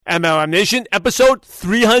MLM Nation, episode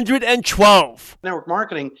 312. Network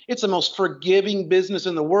marketing, it's the most forgiving business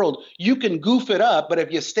in the world. You can goof it up, but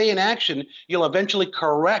if you stay in action, you'll eventually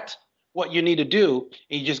correct what you need to do,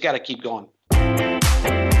 and you just got to keep going.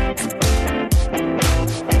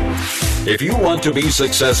 If you want to be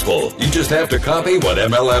successful, you just have to copy what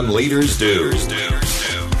MLM leaders do.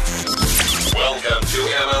 Welcome to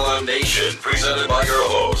MLM Nation, presented by your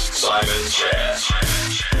host, Simon Chan,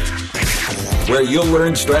 where you'll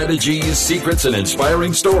learn strategies, secrets, and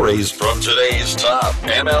inspiring stories from today's top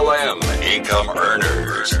MLM income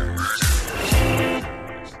earners.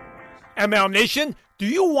 MLM Nation, do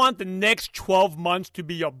you want the next 12 months to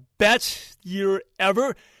be your best year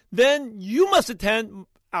ever? Then you must attend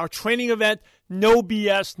our training event, No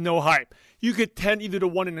BS, No Hype. You could attend either the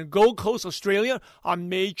one in the Gold Coast, Australia on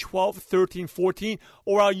May 12th, 13, 14,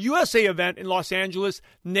 or our USA event in Los Angeles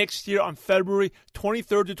next year on February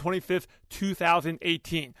 23rd to 25th,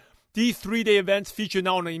 2018. These three-day events feature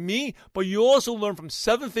not only me, but you also learn from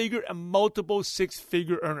seven-figure and multiple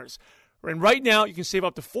six-figure earners. And right now, you can save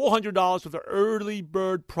up to $400 with the early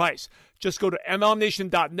bird price. Just go to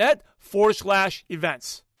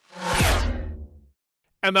mlmnation.net/events.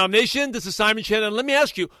 MLM Nation, this is Simon Chan, and let me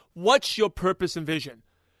ask you, what's your purpose and vision?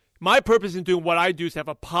 My purpose in doing what I do is to have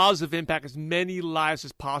a positive impact as many lives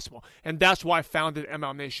as possible, and that's why I founded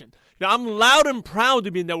MLM Nation. Now, I'm loud and proud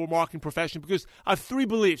to be a network marketing professional because I have three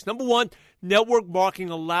beliefs. Number one, network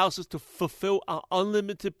marketing allows us to fulfill our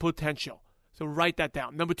unlimited potential. So write that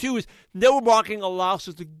down. Number two is network marketing allows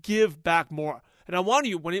us to give back more. And I want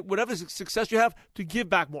you, whatever success you have, to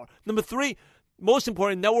give back more. Number three, most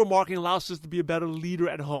important, network marketing allows us to be a better leader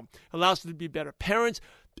at home. It allows us to be better parents,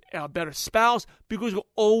 a better spouse, because we're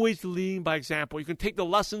always leading by example. You can take the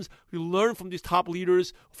lessons you learn from these top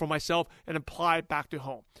leaders, from myself, and apply it back to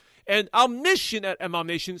home. And our mission at MLM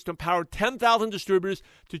Nation is to empower 10,000 distributors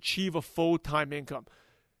to achieve a full-time income.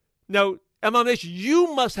 Now, MLM Nation,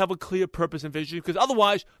 you must have a clear purpose and vision, because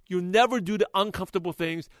otherwise you'll never do the uncomfortable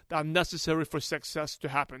things that are necessary for success to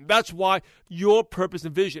happen. That's why your purpose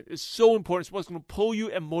and vision is so important. It's what's going to pull you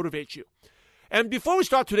and motivate you. And before we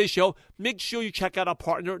start today's show, make sure you check out our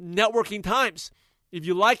partner, Networking Times. If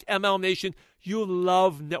you like MLM Nation, you'll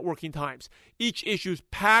love Networking Times. Each issue is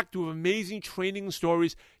packed with amazing training and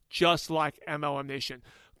stories just like MLM Nation.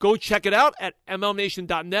 Go check it out at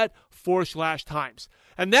mlmnation.net/times.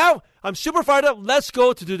 And now, I'm super fired up. Let's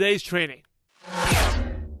go to today's training.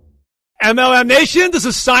 MLM Nation, this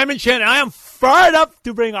is Simon Chan, and I am fired up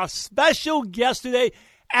to bring our special guest today,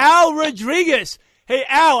 Al Rodriguez. Hey,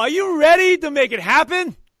 Al, are you ready to make it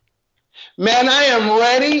happen? Man, I am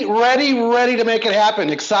ready to make it happen.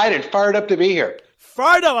 Excited, fired up to be here.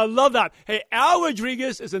 Fired up, I love that. Hey, Al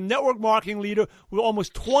Rodriguez is a network marketing leader with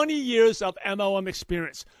almost 20 years of MLM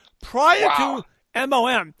experience. Prior to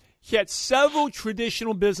MLM, he had several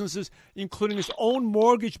traditional businesses, including his own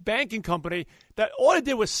mortgage banking company, that all it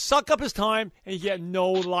did was suck up his time, and he had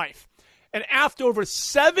no life. And after over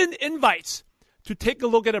 7 invites to take a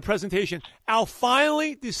look at a presentation, Al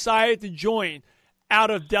finally decided to join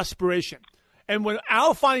out of desperation. And when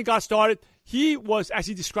Al finally got started, he was, as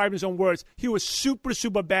he described in his own words, he was super,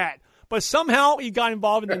 super bad. But somehow he got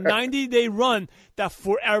involved in a 90-day run that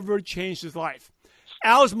forever changed his life.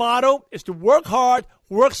 Al's motto is to work hard,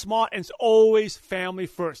 work smart, and it's always family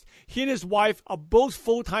first. He and his wife are both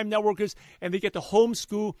full-time networkers, and they get to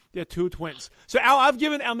homeschool their 2 twins. So, Al, I've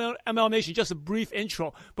given MLM Nation just a brief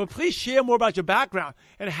intro, but please share more about your background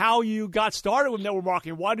and how you got started with network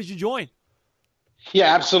marketing. Why did you join?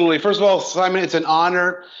 Yeah, absolutely. First of all, Simon, it's an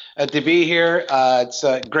honor to be here. It's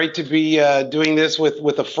great to be doing this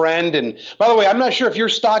with a friend. And by the way, I'm not sure if you're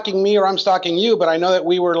stalking me or I'm stalking you, but I know that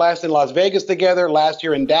we were last in Las Vegas together, last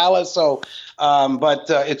year in Dallas. So, but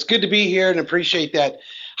it's good to be here and appreciate that.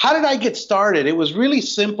 How did I get started? It was really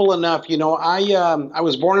simple enough. You know, I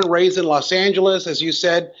was born and raised in Los Angeles. As you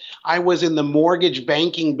said, I was in the mortgage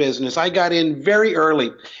banking business. I got in very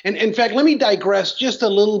early. And in fact, let me digress just a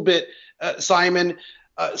little bit. Simon,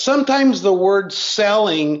 sometimes the word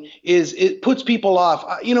selling it puts people off.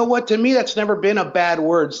 You know what? To me, that's never been a bad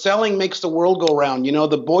word. Selling makes the world go round. You know,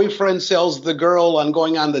 the boyfriend sells the girl on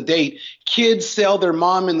going on the date. Kids sell their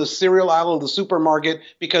mom in the cereal aisle of the supermarket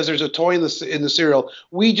because there's a toy in the cereal.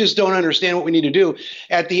 We just don't understand what we need to do.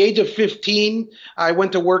 At the age of 15, I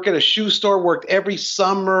went to work at a shoe store, worked every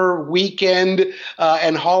summer, weekend,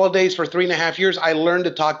 and holidays for 3.5 years. I learned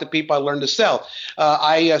to talk to people. I learned to sell.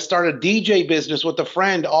 I started a DJ business with a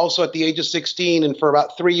friend also at the age of 16, and for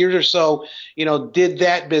about 3 years or so, you know, did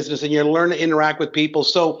that business, and you learn to interact with people.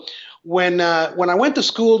 So when I went to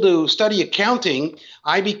school to study accounting,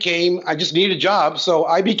 I just needed a job, so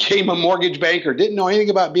I became a mortgage banker. Didn't know anything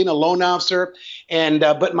about being a loan officer,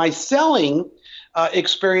 but my selling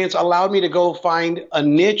experience allowed me to go find a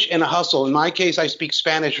niche and a hustle. In my case, I speak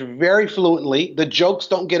Spanish very fluently. The jokes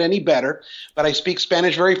don't get any better, but I speak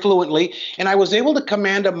Spanish very fluently, and I was able to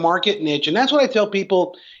command a market niche. And that's what I tell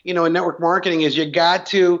people, in network marketing is you got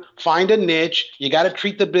to find a niche. You got to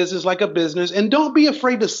treat the business like a business, and don't be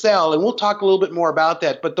afraid to sell. And we'll talk a little bit more about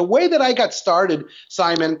that. But the way that I got started,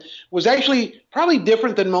 Simon, was actually probably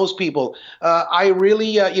different than most people. I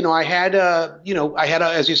really, I had,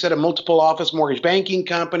 as you said, a multiple office mortgage banking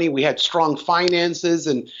company. We had strong finances,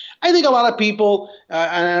 and I think a lot of people,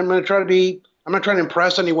 and I'm not trying to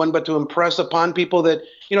impress anyone, but to impress upon people that,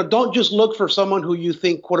 don't just look for someone who you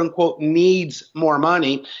think, quote unquote, needs more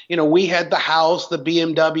money. We had the house, the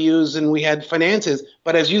BMWs, and we had finances.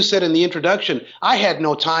 But as you said in the introduction, I had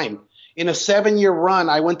no time. In a 7-year run,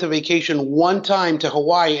 I went to vacation one time to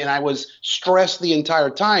Hawaii, and I was stressed the entire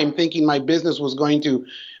time thinking my business was going to,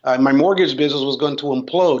 my mortgage business was going to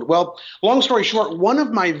implode. Well, long story short, one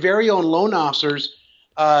of my very own loan officers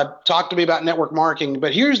talked to me about network marketing.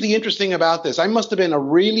 But here's the interesting about this. I must have been a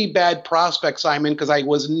really bad prospect, Simon, because I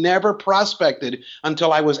was never prospected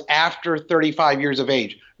until I was after 35 years of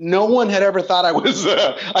age. No one had ever thought I was,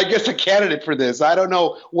 a candidate for this. I don't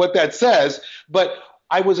know what that says, but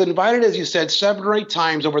I was invited, as you said, 7 or 8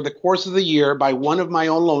 times over the course of the year by one of my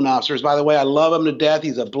own loan officers. By the way, I love him to death.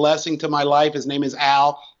 He's a blessing to my life. His name is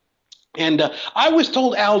Al. And I was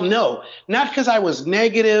told Al no, not because I was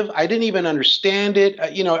negative. I didn't even understand it.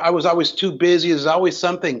 I was always too busy. There's always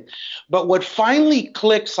something. But what finally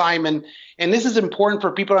clicked, Simon, and this is important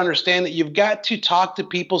for people to understand, that you've got to talk to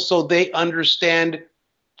people so they understand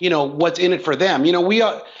what's in it for them.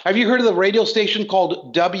 Have you heard of the radio station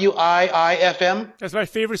called WIIFM? That's my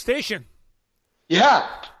favorite station. Yeah,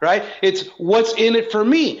 right? It's what's in it for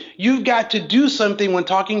me. You've got to do something when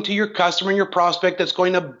talking to your customer and your prospect that's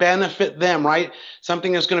going to benefit them, right?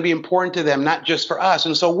 Something that's going to be important to them, not just for us.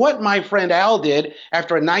 And so what my friend Al did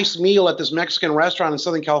after a nice meal at this Mexican restaurant in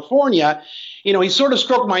Southern California, he sort of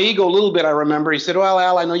stroked my ego a little bit, I remember. He said, well,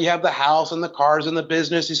 Al, I know you have the house and the cars and the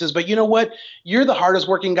business. He says, but you know what? You're the hardest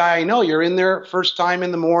working guy I know. You're in there first time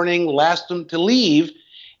in the morning, last to leave,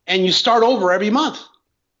 and you start over every month.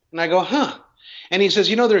 And I go, huh. And he says,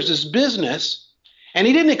 there's this business, and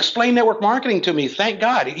he didn't explain network marketing to me, thank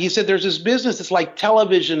God. He said there's this business that's like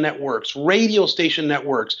television networks, radio station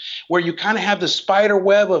networks, where you kind of have the spider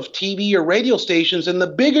web of TV or radio stations, and the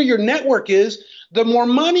bigger your network is, the more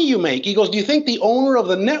money you make. He goes, do you think the owner of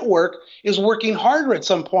the network is working harder at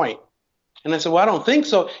some point? And I said, well, I don't think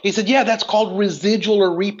so. He said, yeah, that's called residual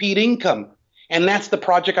or repeat income. And that's the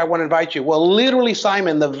project I want to invite you. Well, literally,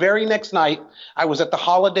 Simon, the very next night, I was at the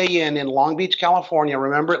Holiday Inn in Long Beach, California.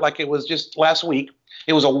 Remember it like it was just last week.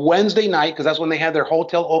 It was a Wednesday night because that's when they had their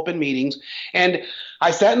hotel open meetings. And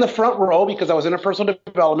I sat in the front row because I was in a personal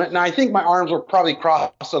development. And I think my arms were probably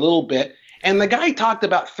crossed a little bit. And the guy talked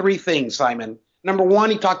about 3 things, Simon. Number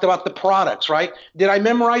 1, he talked about the products, right? Did I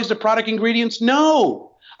memorize the product ingredients? No.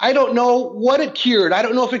 I don't know what it cured. I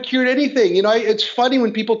don't know if it cured anything. It's funny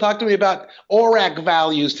when people talk to me about ORAC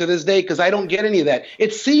values to this day because I don't get any of that.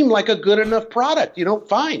 It seemed like a good enough product,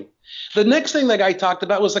 fine. The next thing the guy talked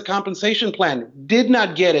about was the compensation plan. Did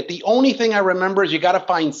not get it. The only thing I remember is you got to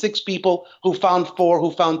find 6 people, who found 4, who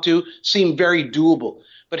found 2, seemed very doable.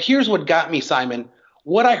 But here's what got me, Simon.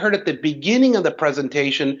 What I heard at the beginning of the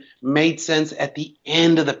presentation made sense at the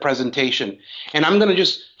end of the presentation. And I'm going to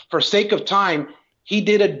just, for sake of time,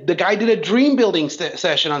 the guy did a dream building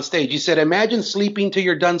session on stage. He said, imagine sleeping till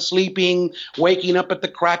you're done sleeping, waking up at the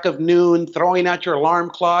crack of noon, throwing out your alarm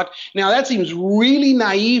clock. Now that seems really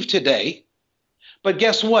naive today, but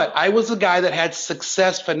guess what? I was a guy that had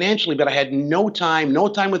success financially, but I had no time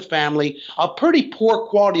with family, a pretty poor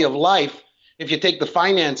quality of life if you take the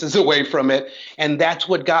finances away from it. And that's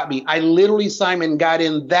what got me. I literally, Simon, got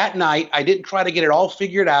in that night. I didn't try to get it all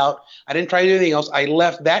figured out. I didn't try to do anything else. I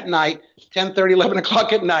left that night, 10:30, 11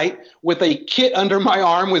 o'clock at night, with a kit under my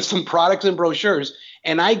arm with some products and brochures.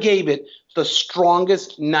 And I gave it the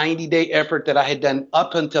strongest 90-day effort that I had done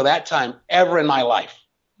up until that time ever in my life.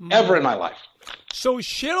 Ever in my life. So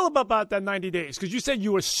share a little about that 90 days, because you said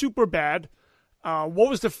you were super bad.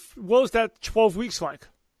 What was that 12 weeks like?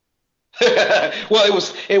 Well,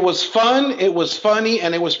 it was fun, it was funny,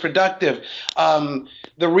 and it was productive.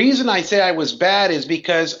 The reason I say I was bad is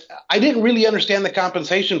because I didn't really understand the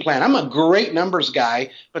compensation plan. I'm a great numbers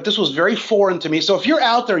guy, but this was very foreign to me. So if you're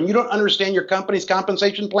out there and you don't understand your company's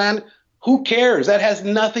compensation plan, who cares? That has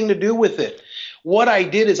nothing to do with it. what I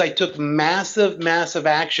did is I took massive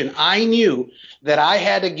action. I knew that I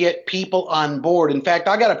had to get people on board. In fact,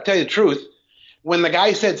 I got to tell you the truth. When the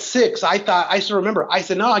guy said 6, I still remember, I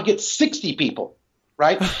said, no, I get 60 people.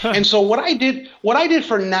 Right. And so what I did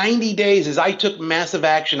for 90 days is I took massive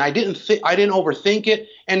action. I didn't overthink it.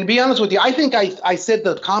 And to be honest with you, I think I said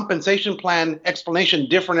the compensation plan explanation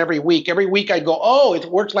different every week. Every week I'd go, oh, it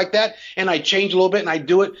works like that. And I change a little bit and I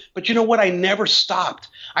do it. But you know what? I never stopped.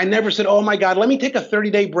 I never said, oh my God, let me take a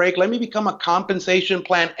 30-day break. Let me become a compensation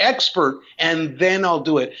plan expert and then I'll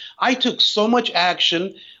do it. I took so much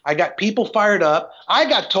action. I got people fired up. I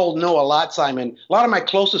got told no a lot, Simon. A lot of my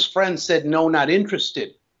closest friends said no, not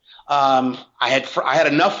interested. I had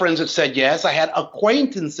enough friends that said yes. I had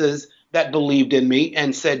acquaintances that believed in me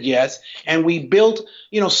and said yes. And we built,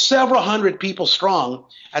 several hundred people strong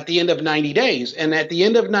at the end of 90 days. And at the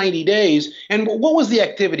end of 90 days, and what was the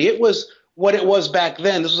activity? It was what it was back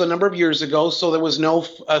then. This was a number of years ago, so there was no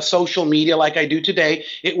social media like I do today.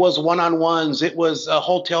 It was one-on-ones. It was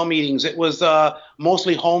hotel meetings. It was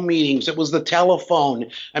mostly home meetings. It was the telephone.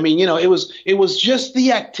 I mean, it was just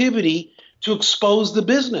the activity to expose the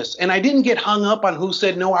business. And I didn't get hung up on who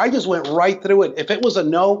said no. I just went right through it. If it was a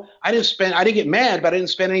no, I didn't get mad, but I didn't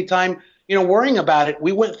spend any time worrying about it.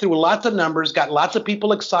 We went through lots of numbers, got lots of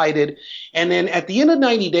people excited. And then at the end of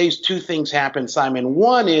 90 days, 2 things happened, Simon.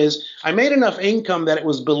 One is I made enough income that it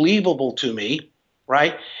was believable to me,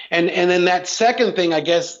 right? And then that second thing, I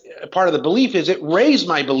guess, part of the belief is it raised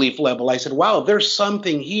my belief level. I said, wow, there's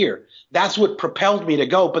something here. That's what propelled me to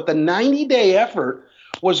go. But the 90-day effort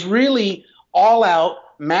was really all out,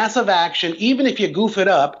 massive action, even if you goof it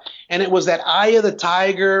up. And it was that eye of the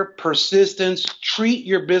tiger, persistence, treat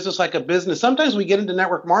your business like a business. Sometimes we get into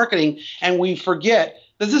network marketing and we forget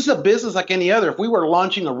that this is a business like any other. If we were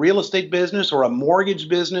launching a real estate business or a mortgage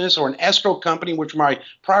business or an escrow company, which my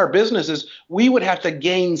prior businesses, we would have to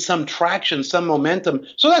gain some traction, some momentum.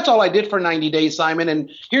 So that's all I did for 90 days, Simon. And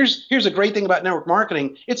here's a great thing about network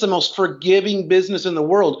marketing. It's the most forgiving business in the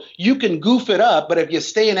world. You can goof it up, but if you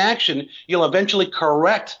stay in action, you'll eventually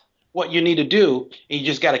correct what you need to do, and you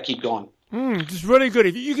just got to keep going. It's really good.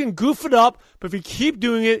 If you can goof it up, but if you keep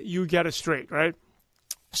doing it, you get it straight, right?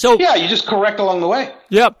 So yeah, you just correct along the way.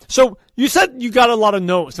 Yeah. So you said you got a lot of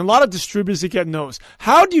no's, and a lot of distributors that get no's.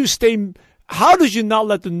 How did you not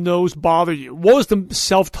let the no's bother you? What was the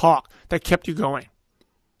self-talk that kept you going?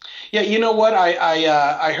 Yeah, you know what?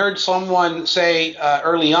 I heard someone say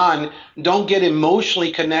early on, don't get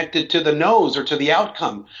emotionally connected to the no's or to the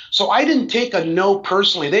outcome. So I didn't take a no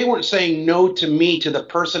personally. They weren't saying no to me, to the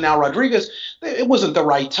person, Al Rodriguez. It wasn't the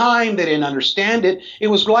right time. They didn't understand it. It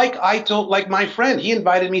was like my friend. He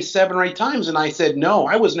invited me 7 or 8 times, and I said no.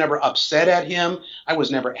 I was never upset at him. I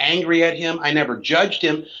was never angry at him. I never judged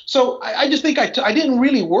him. So I just think I didn't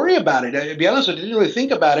really worry about it. To be honest with you, I didn't really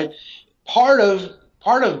think about it. Part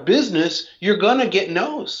of business, you're going to get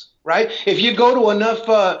no's, right? If you go to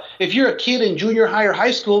enough, if you're a kid in junior high or high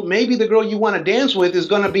school, maybe the girl you want to dance with is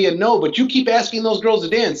going to be a no, but you keep asking those girls to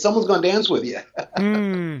dance, someone's going to dance with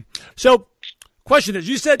you. So, question is,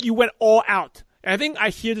 you said you went all out. And I think I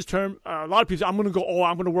hear this term, a lot of people say, I'm going to go all out,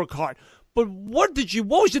 I'm going to work hard. But what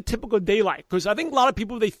was your typical day like? Because I think a lot of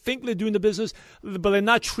people, they think they're doing the business, but they're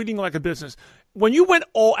not treating it like a business. When you went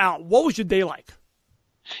all out, what was your day like?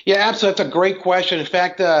 Yeah, absolutely. That's a great question. In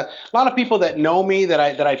fact, a lot of people that know me, that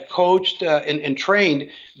I've coached and trained,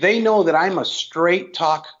 they know that I'm a straight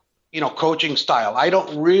talk, coaching style. I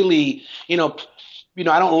don't really, I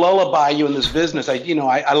don't lullaby you in this business. I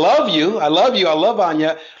love you. I love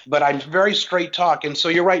Anya, but I'm very straight talk. And so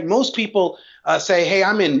you're right. Most people say, hey,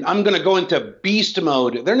 I'm going to go into beast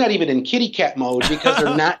mode. They're not even in kitty cat mode because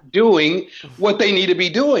they're not doing what they need to be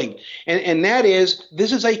doing. And that is,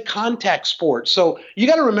 this is a contact sport. So you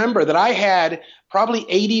got to remember that I had probably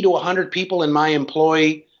 80 to 100 people in my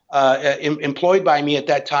employed by me at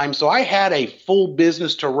that time. So I had a full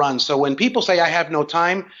business to run. So when people say I have no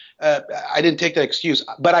time, I didn't take that excuse,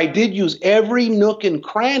 but I did use every nook and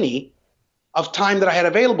cranny of time that I had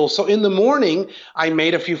available. So in the morning, I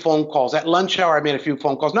made a few phone calls. At lunch hour, I made a few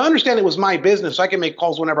phone calls. Now, I understand it was my business, so I can make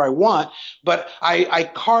calls whenever I want, but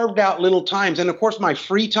I carved out little times. And of course, my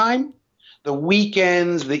free time, the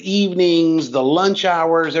weekends, the evenings, the lunch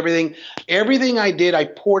hours, everything I did, I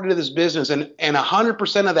poured into this business. And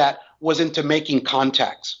 100% of that was into making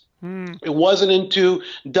contacts. It wasn't into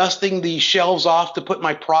dusting the shelves off to put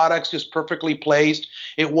my products just perfectly placed.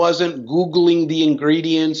 It wasn't Googling the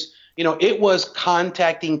ingredients. It was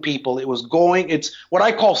contacting people. It's what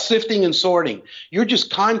I call sifting and sorting. You're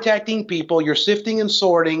just contacting people. You're sifting and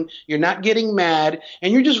sorting. You're not getting mad.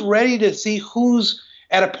 And you're just ready to see who's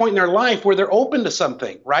at a point in their life where they're open to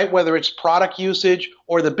something, right? Whether it's product usage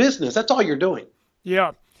or the business, that's all you're doing.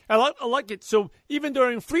 Yeah. I like it. So even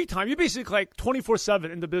during free time, you're basically like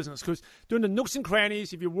 24/7 in the business, because during the nooks and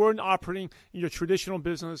crannies, if you weren't operating in your traditional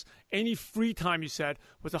business, any free time, you said,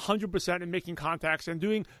 was 100% in making contacts and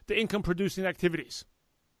doing the income-producing activities.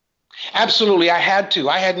 Absolutely. I had to.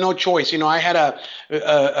 I had no choice. I had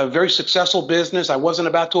a very successful business. I wasn't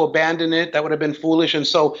about to abandon it. That would have been foolish. And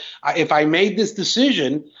so if I made this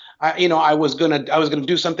decision, I was gonna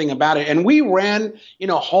do something about it. And we ran,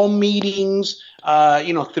 home meetings,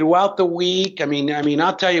 throughout the week. I mean,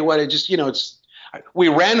 I'll tell you what, we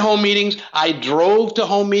ran home meetings. I drove to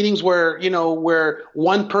home meetings where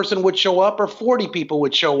one person would show up or 40 people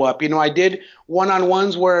would show up. I did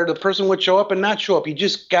one-on-ones where the person would show up and not show up. You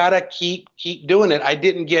just gotta keep doing it. I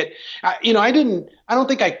don't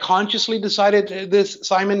think I consciously decided this,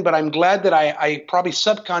 Simon, but I'm glad that I probably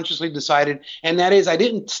subconsciously decided, and that is I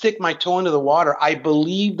didn't stick my toe into the water. I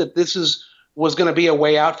believed that this was going to be a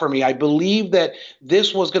way out for me. I believed that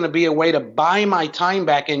this was going to be a way to buy my time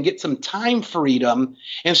back and get some time freedom.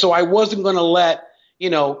 And so I wasn't going to let,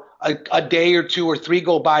 a day or two or three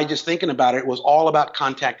go by just thinking about it. It was all about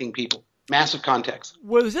contacting people, massive contacts.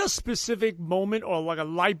 Was there a specific moment or like a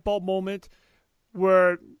light bulb moment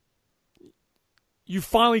where you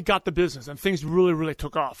finally got the business and things really, really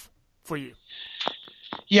took off for you?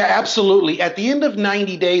 Yeah, absolutely. At the end of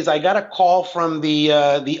 90 days, I got a call from the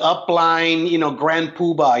upline, Grand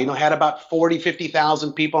Poobah, had about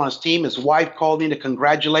 50,000 people on his team. His wife called me to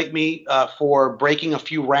congratulate me for breaking a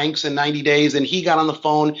few ranks in 90 days. And he got on the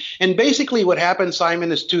phone. And basically what happened,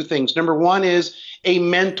 Simon, is two things. Number one is a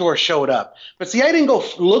mentor showed up. But see, I didn't go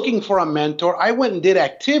looking for a mentor. I went and did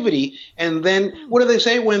activity. And then what do they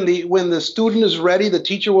say? When the student is ready, the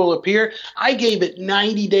teacher will appear. I gave it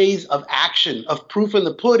 90 days of action, of proof in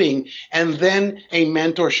the pudding. And then a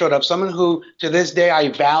mentor showed up, someone who to this day I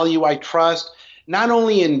value, I trust, not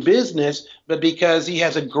only in business, but because he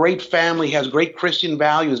has a great family, has great Christian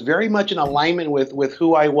values, very much in alignment with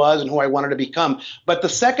who I was and who I wanted to become. But the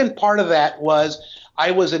second part of that was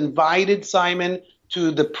I was invited, Simon,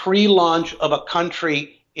 to the pre-launch of a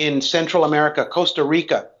country in Central America, Costa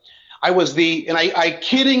Rica. I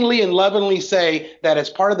kiddingly and lovingly say that as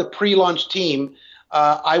part of the pre-launch team,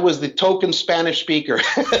 I was the token Spanish speaker.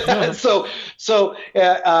 So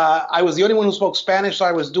I was the only one who spoke Spanish. So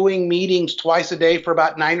I was doing meetings twice a day for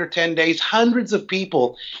about 9 or 10 days, hundreds of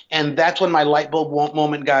people. And that's when my light bulb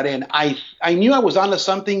moment got in. I knew I was onto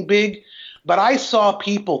something big, but I saw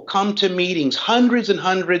people come to meetings, hundreds and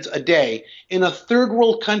hundreds a day in a third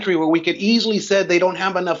world country where we could easily say they don't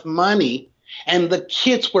have enough money. And the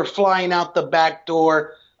kids were flying out the back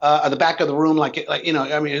door, the back of the room,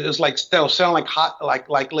 it was like selling like hot,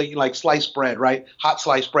 like sliced bread, right? Hot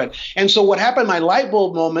sliced bread. And so what happened, my light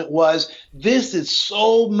bulb moment was, this is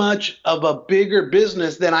so much of a bigger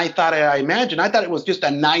business than I thought I imagined. I thought it was just a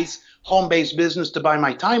nice home-based business to buy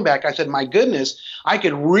my time back. I said, my goodness, I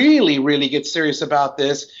could really, really get serious about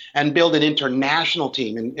this and build an international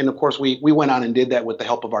team. And of course, we went on and did that with the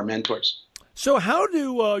help of our mentors. So how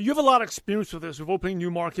do you have a lot of experience with this, with opening new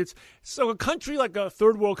markets? So a country like a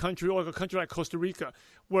third world country or like a country like Costa Rica,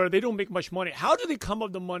 where they don't make much money, how do they come up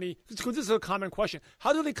with the money? Because this is a common question.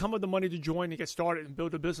 How do they come up with the money to join and get started and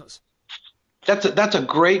build a business? That's a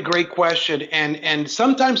great question. And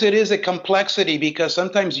sometimes it is a complexity because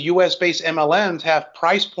sometimes US-based MLMs have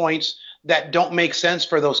price points that don't make sense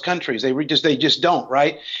for those countries. They just don't,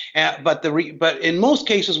 right? But in most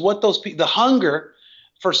cases, what the hunger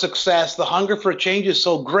for success, the hunger for change is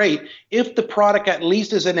so great. If the product at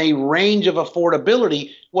least is in a range of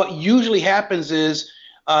affordability, what usually happens is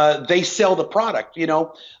they sell the product. There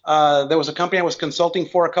was a company I was consulting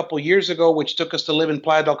for a couple of years ago, which took us to live in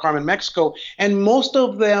Playa del Carmen, Mexico. And most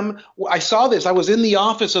of them, I saw this. I was in the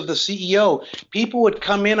office of the CEO. People would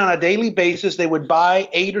come in on a daily basis. They would buy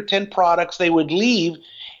 8 or 10 products. They would leave.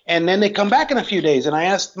 And then they come back in a few days. And I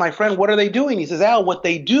asked my friend, what are they doing? He says, Al, what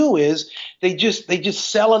they do is they just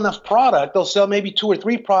sell enough product. They'll sell maybe 2 or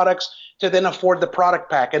 3 products to then afford the product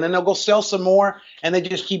pack. And then they'll go sell some more, and they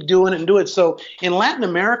just keep doing it and do it. So in Latin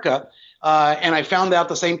America, and I found out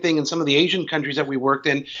the same thing in some of the Asian countries that we worked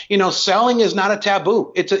in, selling is not a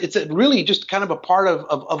taboo. It's really just kind of a part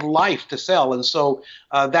of life to sell. And so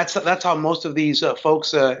that's how most of these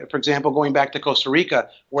folks, for example, going back to Costa Rica,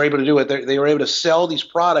 were able to do it. They were able to sell these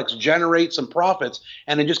products, generate some profits,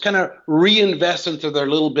 and then just kind of reinvest into their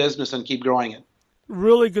little business and keep growing it.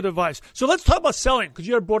 Really good advice. So let's talk about selling, because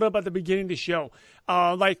you had brought up at the beginning of the show.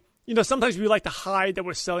 Sometimes we like to hide that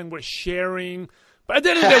we're selling, we're sharing. But at the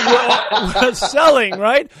end of the day, we're selling,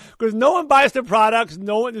 right? Because no one buys the products.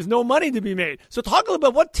 There's no money to be made. So talk a little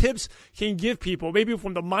bit what tips can you give people, maybe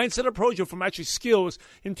from the mindset approach or from actually skills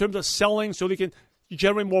in terms of selling so they can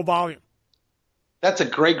generate more volume. That's a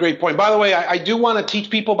great point. By the way, I do want to teach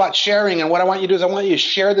people about sharing, and what I want you to do is I want you to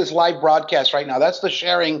share this live broadcast right now. That's the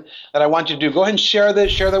sharing that I want you to do. Go ahead and share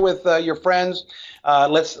that with your friends.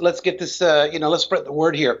 Let's get this, let's spread the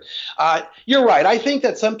word here. You're right. I think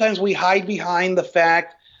that sometimes we hide behind the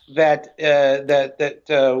fact that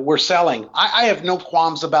we're selling. I have no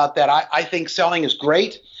qualms about that. I think selling is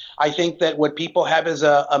great. I think that what people have is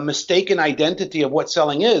a mistaken identity of what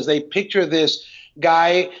selling is. They picture this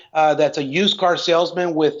guy that's a used car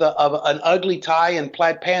salesman with an ugly tie and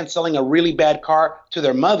plaid pants selling a really bad car to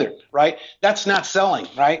their mother, right? That's not selling,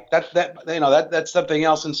 right? That's something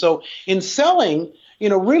else. And so in selling,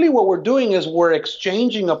 really what we're doing is we're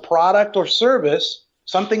exchanging a product or service,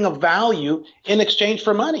 something of value, in exchange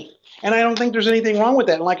for money. And I don't think there's anything wrong with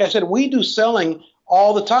that. And like I said, we do selling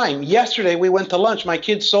all the time. Yesterday, we went to lunch. My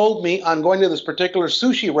kids sold me on going to this particular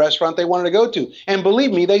sushi restaurant they wanted to go to. And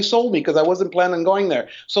believe me, they sold me because I wasn't planning on going there.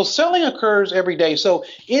 So selling occurs every day. So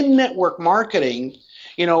in network marketing,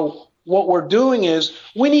 what we're doing is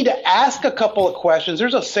we need to ask a couple of questions.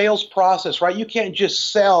 There's a sales process, right? You can't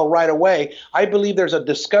just sell right away. I believe there's a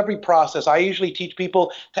discovery process. I usually teach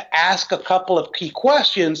people to ask a couple of key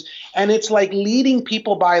questions, and it's like leading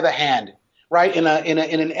people by the hand. Right, in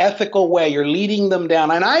an ethical way, you're leading them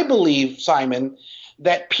down. And I believe, Simon,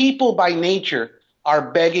 that people by nature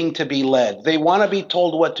are begging to be led. They want to be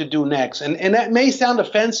told what to do next. And that may sound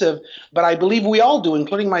offensive, but I believe we all do,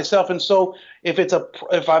 including myself. And so if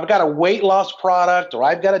I've got a weight loss product, or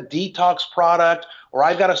I've got a detox product, or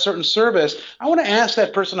I've got a certain service, I want to ask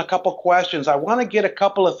that person a couple questions. I want to get a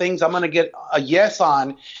couple of things I'm going to get a yes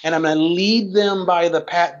on, and I'm going to lead them by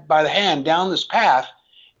the hand down this path.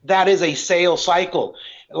 That is a sales cycle.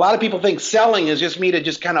 A lot of people think selling is just me to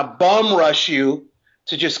just kind of bum rush you,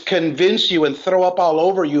 to just convince you and throw up all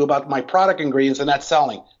over you about my product ingredients, and that's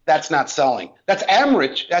selling. That's not selling. That's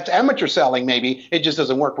amateur selling maybe. It just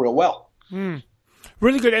doesn't work real well.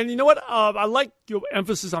 Really good. And you know what? I like your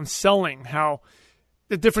emphasis on selling, how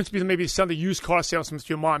the difference between maybe selling the used car salesman to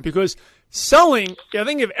your mom. Because selling, I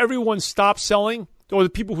think if everyone stopped selling, or the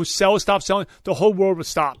people who sell stop selling, the whole world would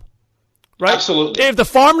stop. Right? Absolutely. If the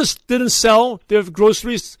farmers didn't sell their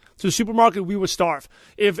groceries to the supermarket, we would starve.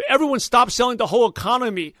 If everyone stopped selling, the whole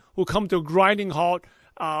economy will come to a grinding halt.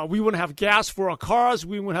 We wouldn't have gas for our cars.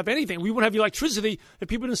 We wouldn't have anything. We wouldn't have electricity. If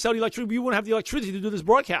people didn't sell the electricity, we wouldn't have the electricity to do this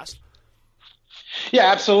broadcast.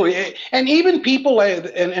 Yeah, absolutely. And even people,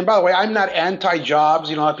 and by the way, I'm not anti-jobs.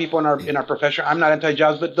 A lot of people in our profession, I'm not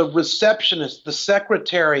anti-jobs, but the receptionist, the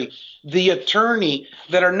secretary, the attorney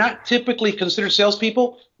that are not typically considered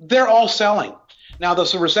salespeople, they're all selling. Now,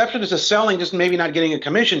 the receptionist is selling, just maybe not getting a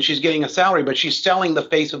commission. She's getting a salary, but she's selling the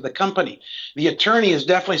face of the company. The attorney is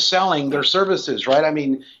definitely selling their services, right? I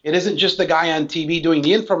mean, it isn't just the guy on TV doing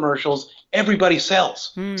the infomercials. Everybody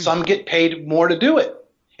sells. Some get paid more to do it.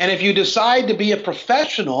 And if you decide to be a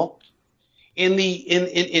professional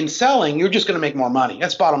in selling, you're just going to make more money.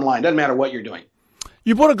 That's bottom line. Doesn't matter what you're doing.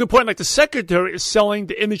 You brought a good point. Like the secretary is selling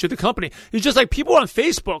the image of the company. It's just like people on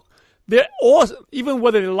Facebook. They're all, even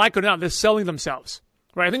whether they like it or not, they're selling themselves,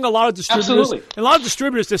 right? I think a lot of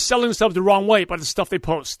distributors, they're selling themselves the wrong way by the stuff they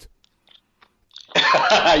post.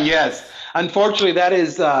 Yes, unfortunately, that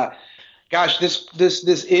is.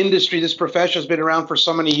 This industry, this profession has been around for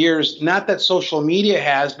so many years. Not that social media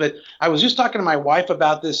has, but I was just talking to my wife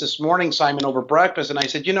about this morning, Simon, over breakfast, and I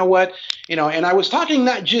said, you know what, and I was talking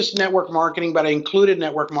not just network marketing, but I included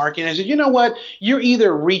network marketing. I said, you know what, you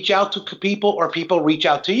either reach out to people or people reach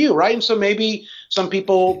out to you, right? And so maybe some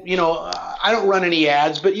people, I don't run any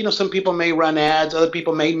ads, but some people may run ads, other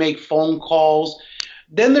people may make phone calls.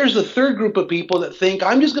 Then there's the third group of people that think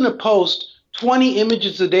I'm just going to post 20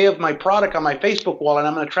 images a day of my product on my Facebook wall, and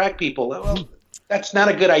I'm going to attract people. Well, that's not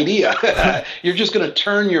a good idea. You're just going to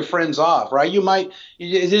turn your friends off, right?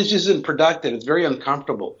 It just isn't productive. It's very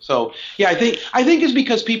uncomfortable. So, yeah, I think it's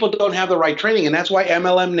because people don't have the right training, and that's why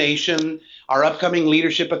MLM Nation, our upcoming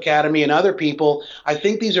Leadership Academy, and other people, I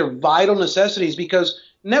think these are vital necessities because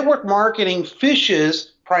network marketing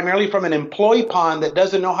fishes primarily from an employee pond that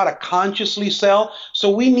doesn't know how to consciously sell. So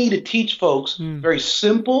we need to teach folks very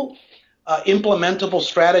simple, implementable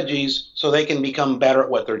strategies so they can become better at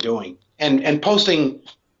what they're doing. And posting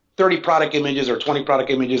 30 product images or 20 product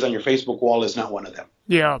images on your Facebook wall is not one of them.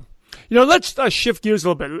 Yeah. Let's shift gears a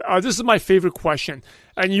little bit. This is my favorite question.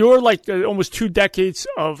 And you're like almost 2 decades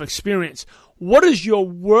of experience. What is your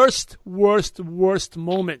worst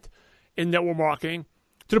moment in network marketing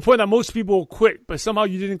to the point that most people will quit, but somehow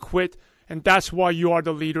you didn't quit, and that's why you are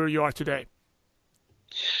the leader you are today?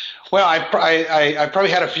 Well, I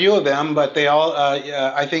probably had a few of them, but they all,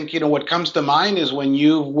 I think, what comes to mind is when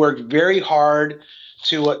you've worked very hard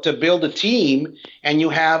to build a team and you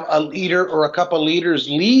have a leader or a couple of leaders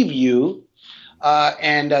leave you,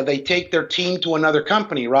 and they take their team to another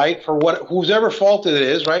company, right? For whoever fault it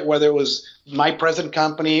is, right? Whether it was my present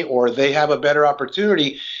company or they have a better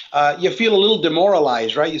opportunity, you feel a little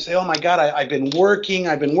demoralized, right? You say, oh my God, I've been working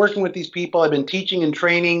with these people, I've been teaching and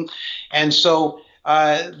training. And so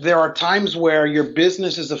there are times where your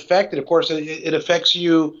business is affected. Of course, it affects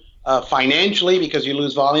you financially because you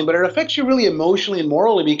lose volume, but it affects you really emotionally and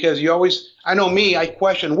morally because I know me, I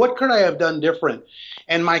question, what could I have done different?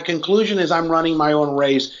 And my conclusion is I'm running my own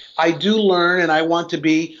race. I do learn, and I want to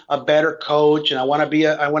be a better coach, and I want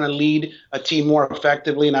to lead a team more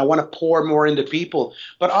effectively, and I want to pour more into people.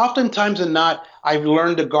 But oftentimes than not, I've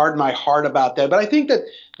learned to guard my heart about that. But I think that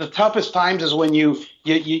the toughest times is when you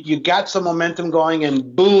got some momentum going,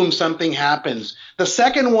 and boom, something happens. The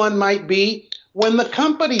second one might be when the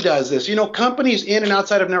company does this. Companies in and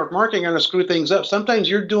outside of network marketing are going to screw things up. Sometimes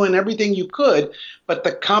you're doing everything you could, but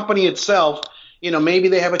the company itself, maybe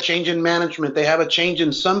they have a change in management. They have a change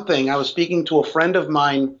in something. I was speaking to a friend of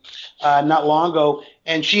mine not long ago,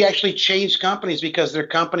 and she actually changed companies because their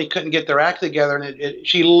company couldn't get their act together. And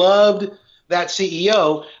she loved that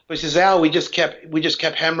CEO, but she says, Al, we just kept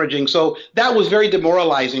hemorrhaging. So that was very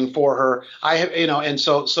demoralizing for her.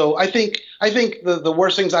 So I think the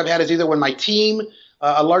worst things I've had is either when my team,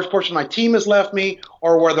 a large portion of my team has left me,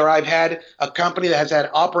 or whether I've had a company that has had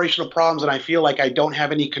operational problems and I feel like I don't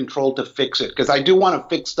have any control to fix it, because I do want to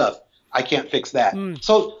fix stuff. I can't fix that.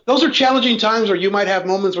 So those are challenging times where you might have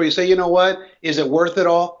moments where you say, you know what, is it worth it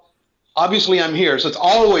all? Obviously I'm here, so it's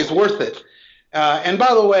always worth it. And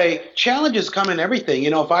by the way, challenges come in everything.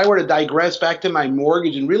 If I were to digress back to my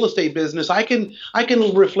mortgage and real estate business, I can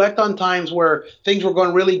reflect on times where things were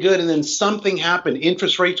going really good and then something happened.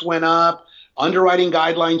 Interest rates went up, underwriting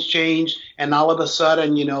guidelines changed, and all of a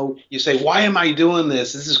sudden, you say, why am I doing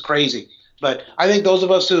this? This is crazy. But I think those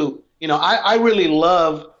of us who, I really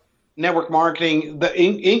love network marketing.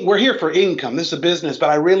 We're here for income. This is a business, but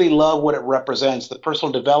I really love what it represents, the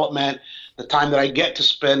personal development, the time that I get to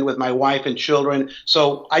spend with my wife and children.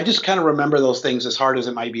 So I just kind of remember those things, as hard as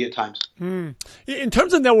it might be at times. In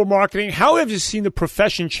terms of network marketing, how have you seen the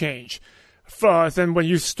profession change than when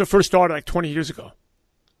you first started like 20 years ago?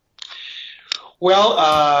 Well,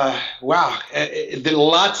 wow. There are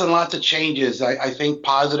lots and lots of changes, I think,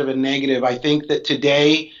 positive and negative. I think that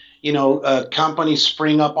today, companies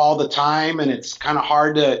spring up all the time, and it's kind of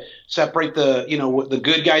hard to separate the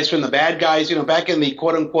good guys from the bad guys. Back in the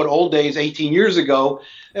quote unquote old days, 18 years ago,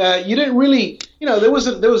 you didn't really, there was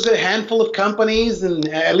a handful of companies, and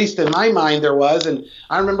at least in my mind there was. And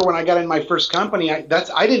I remember when I got in my first company, I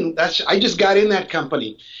just got in that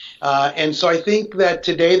company. And so I think that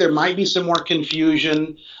today there might be some more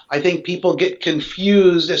confusion. I think people get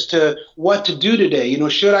confused as to what to do today.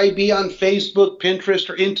 Should I be on Facebook, Pinterest,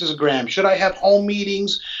 or Instagram? Should I have home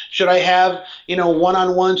meetings? Should I have,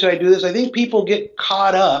 one-on-one? Should I do this? I think people get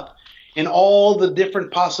caught up in all the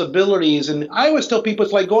different possibilities. And I always tell people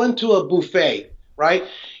it's like going to a buffet, right?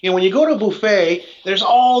 When you go to a buffet, there's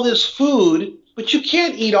all this food, but you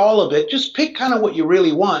can't eat all of it. Just pick kind of what you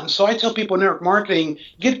really want. So I tell people in network marketing,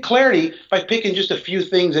 get clarity by picking just a few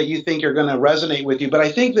things that you think are going to resonate with you. But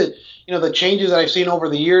I think that, the changes that I've seen over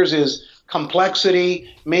the years is complexity.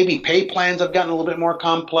 Maybe pay plans have gotten a little bit more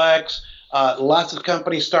complex. Lots of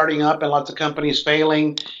companies starting up and lots of companies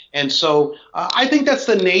failing. And so I think that's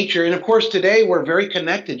the nature. And of course, today we're very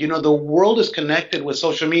connected. The world is connected with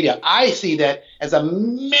social media. I see that as a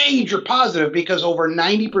major positive because over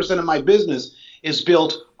 90% of my business is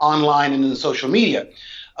built online and in social media.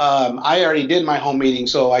 I already did my home meeting,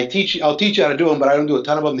 so I'll teach you how to do them, but I don't do a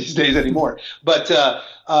ton of them these days anymore. But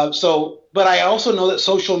I also know that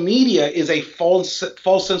social media is a false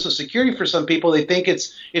sense of security for some people. They think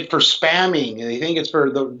it's for spamming, and they think it's for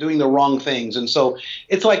doing the wrong things. And so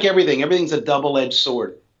it's like everything. Everything's a double-edged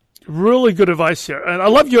sword. Really good advice here. And I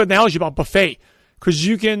love your analogy about buffet, because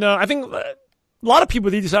you can, I think a lot of people,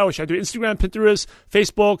 they decide, what should I do? Instagram, Pinterest,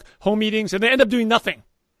 Facebook, home meetings, and they end up doing nothing.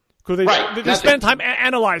 Because they spend time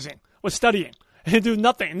analyzing or studying and do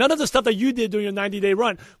nothing. None of the stuff that you did during your 90-day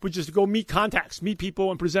run, which is to go meet contacts, meet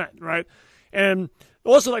people, and present, right? And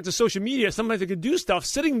also like the social media, sometimes they can do stuff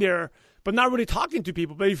sitting there but not really talking to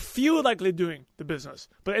people, but they feel like they're doing the business,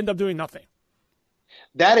 but end up doing nothing.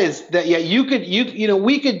 We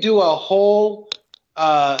could do a whole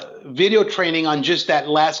video training on just that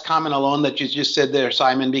last comment alone that you just said there,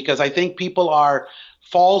 Simon, because I think people are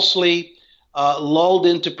falsely lulled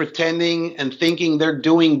into pretending and thinking they're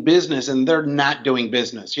doing business, and they're not doing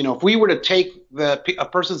business. If we were to take a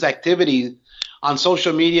person's activity on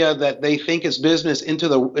social media that they think is business into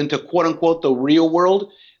quote unquote the real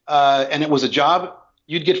world, and it was a job,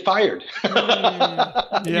 you'd get fired.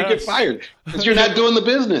 Yes. You'd get fired because you're not doing the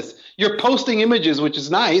business. You're posting images, which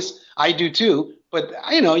is nice. I do too. But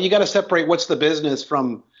you got to separate what's the business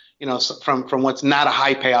from what's not a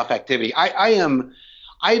high payoff activity.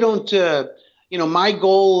 My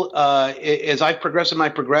goal as I've progressed in my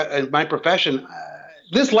profession,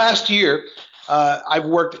 this last year, I've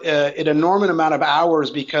worked an enormous amount of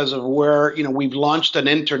hours because of where, we've launched an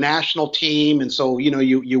international team. And so,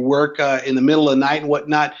 you work in the middle of the night and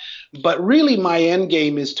whatnot. But really my end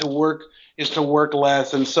game is to work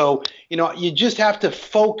less. And so, you just have to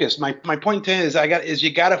focus. My point 10 is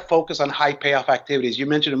you got to focus on high payoff activities. You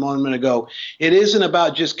mentioned a moment ago, it isn't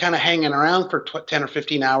about just kind of hanging around for 10 or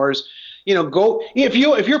 15 hours.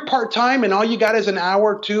 If you're part-time and all you got is an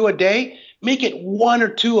hour or two a day, make it 1 or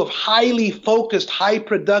 2 of highly focused, high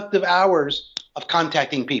productive hours of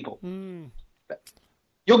contacting people.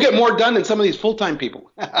 You'll get more done than some of these full-time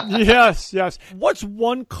people. Yes. What's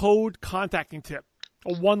one cold contacting tip,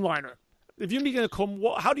 a one-liner? If you're making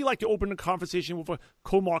how do you like to open a conversation with a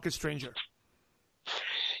cold market stranger?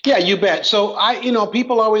 Yeah, you bet. So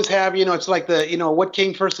people always have, it's like what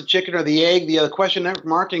came first, the chicken or the egg? The question in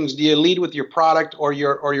marketing is, do you lead with your product or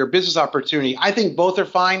your business opportunity? I think both are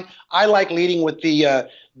fine. I like leading with the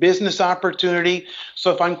business opportunity.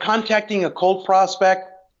 So if I'm contacting a cold prospect,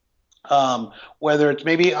 whether it's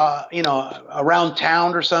maybe around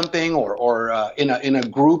town or something, or in a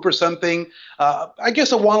group or something, I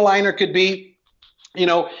guess a one-liner could be,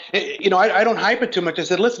 I don't hype it too much. I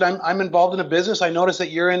said, listen, I'm involved in a business. I noticed that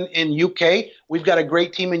you're in UK. We've got a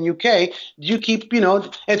great team in UK. Do you keep,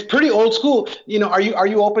 it's pretty old school. Are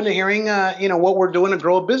you open to hearing, what we're doing to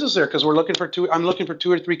grow a business there? Because I'm looking for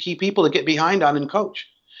 2 or 3 key people to get behind on and coach.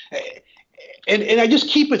 And I just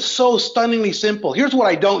keep it so stunningly simple. Here's what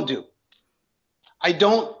I don't do. I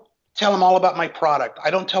don't tell them all about my product.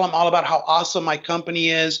 I don't tell them all about how awesome my company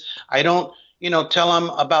is. I don't, tell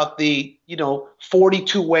them about the,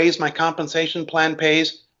 42 ways my compensation plan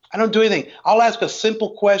pays. I don't do anything. I'll ask a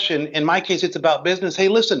simple question. In my case, it's about business. Hey,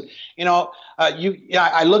 listen,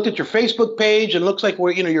 I looked at your Facebook page and it looks like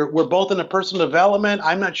we're both in a personal development.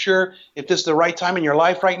 I'm not sure if this is the right time in your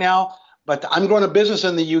life right now, but I'm growing a business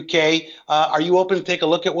in the UK. Are you open to take a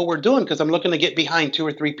look at what we're doing? Because I'm looking to get behind 2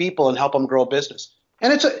 or 3 people and help them grow a business.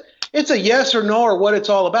 And it's a yes or no or what it's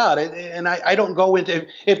all about. And I don't go into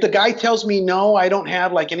 – if the guy tells me no, I don't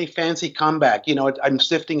have like any fancy comeback. I'm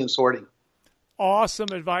sifting and sorting. Awesome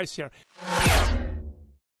advice here.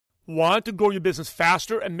 Want to grow your business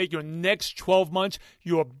faster and make your next 12 months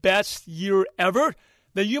your best year ever?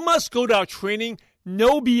 Then you must go to our training,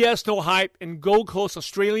 No BS, No Hype in Gold Coast,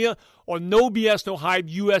 Australia, or No BS, No Hype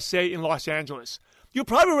USA in Los Angeles. You've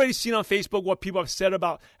probably already seen on Facebook what people have said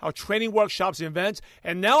about our training workshops and events,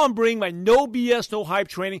 and now I'm bringing my No BS, No Hype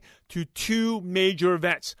training to 2 major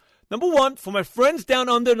events. Number 1, for my friends down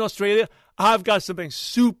under in Australia, I've got something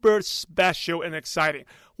super special and exciting.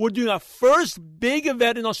 We're doing our first big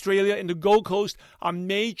event in Australia in the Gold Coast on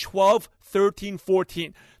May 12, 13,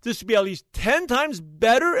 14. This will be at least 10 times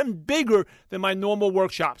better and bigger than my normal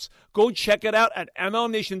workshops. Go check it out at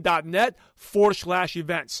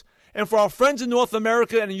mlmnation.net/events. And for our friends in North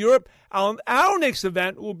America and Europe, our next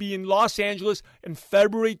event will be in Los Angeles in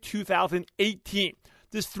February 2018.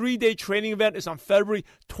 This 3-day training event is on February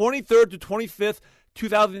 23rd to 25th,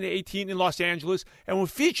 2018 in Los Angeles, and will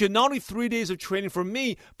feature not only 3 days of training from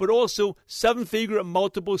me, but also 7-figure and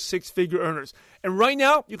multiple 6-figure earners. And right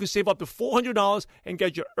now, you can save up to $400 and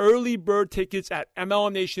get your early bird tickets at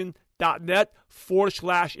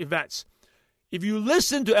mlmnation.net/events. If you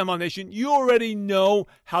listen to MLM Nation, you already know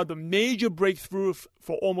how the major breakthrough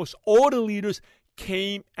for almost all the leaders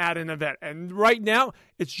came at an event. And right now,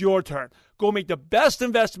 it's your turn. Go make the best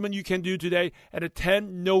investment you can do today and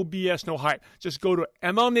attend No BS, No Hype. Just go to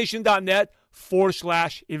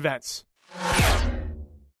mlmnation.net/events.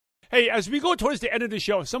 Hey, as we go towards the end of the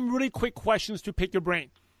show, some really quick questions to pick your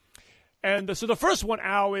brain. And so the first one,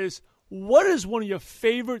 Al, is what is one of your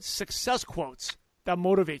favorite success quotes that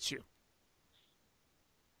motivates you?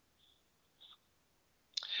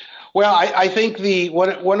 Well, I think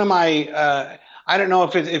one of my I don't know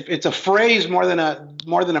if it's a phrase more than a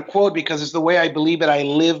quote, because it's the way I believe that I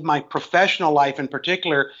live my professional life in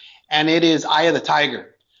particular, and it is Eye of the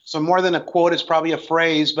Tiger. So more than a quote, it's probably a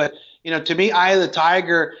phrase, but to me, Eye of the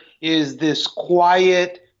Tiger is this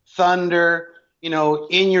quiet thunder,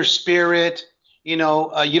 in your spirit. You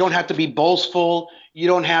don't have to be boastful. You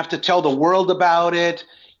don't have to tell the world about it.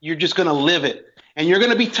 You're just going to live it. And you're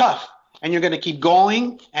going to be tough. And you're going to keep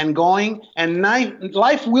going and going. And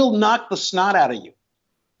life will knock the snot out of you.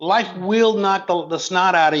 Life will knock the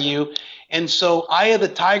snot out of you. And so eye of the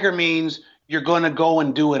tiger means you're going to go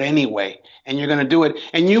and do it anyway. And you're going to do it.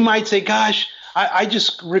 And you might say, gosh, I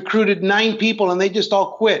just recruited 9 people and they just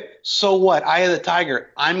all quit. So what? Eye of the tiger.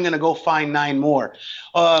 I'm going to go find 9 more.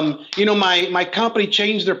 My company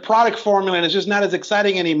changed their product formula and it's just not as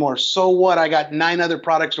exciting anymore. So what? I got 9 other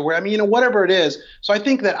products to wear. I mean, whatever it is. So I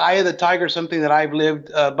think that eye of the tiger is something that I've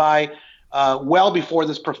lived by well before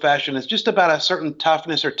this profession. It's just about a certain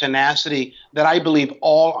toughness or tenacity that I believe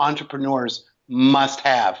all entrepreneurs must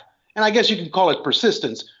have. And I guess you can call it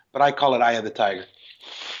persistence, but I call it eye of the tiger.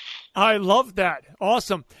 I love that.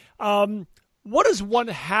 Awesome. What is one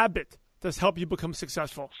habit that's helped you become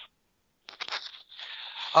successful?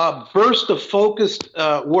 Burst of focused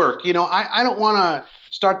work. I don't want to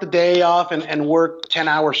start the day off and work 10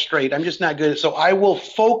 hours straight. I'm just not good at it. So I will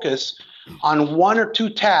focus on 1 or 2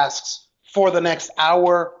 tasks for the next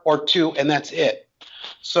hour or 2, and that's it.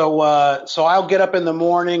 So I'll get up in the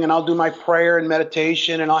morning and I'll do my prayer and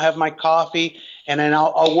meditation and I'll have my coffee and then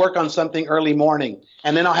I'll work on something early morning.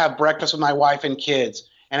 And then I'll have breakfast with my wife and kids.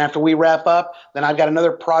 And after we wrap up, then I've got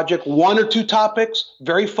another project, 1 or 2 topics,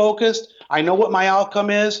 very focused. I know what my outcome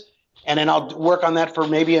is. And then I'll work on that for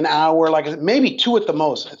maybe an hour, like maybe 2 at the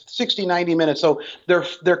most, 60, 90 minutes. So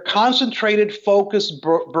they're concentrated, focused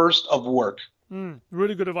burst of work.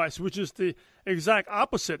 Really good advice, which is the exact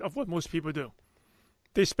opposite of what most people do.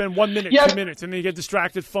 They spend 1 minute, 2 minutes, and then you get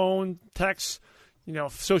distracted, phone, text,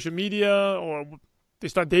 social media, or they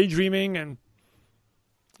start daydreaming and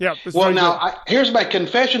yeah. Well, now here's my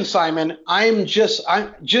confession, Simon. I'm just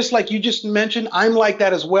like you just mentioned. I'm like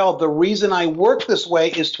that as well. The reason I work this way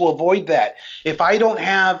is to avoid that. If I don't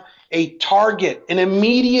have a target, an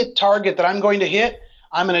immediate target that I'm going to hit,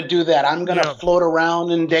 I'm going to do that. I'm going to float around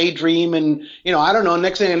and daydream and, I don't know.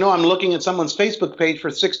 Next thing I know, I'm looking at someone's Facebook page for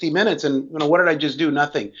 60 minutes and, what did I just do?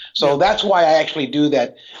 Nothing. So that's why I actually do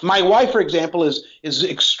that. My wife, for example, is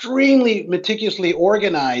extremely meticulously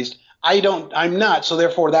organized. I'm not. So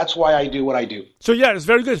therefore, that's why I do what I do. So yeah, it's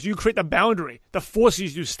very good. So you create the boundary that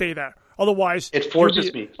forces you to stay there. Otherwise, it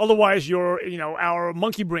forces me. Otherwise, our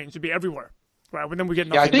monkey brains would be everywhere. Right. But then we get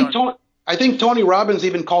nothing done. I think Tony Robbins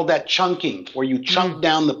even called that chunking, where you chunk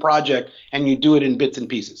down the project and you do it in bits and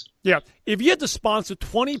pieces. Yeah. If you had to sponsor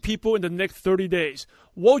 20 people in the next 30 days,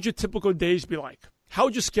 what would your typical days be like? How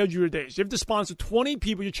would you schedule your days? If you have to sponsor 20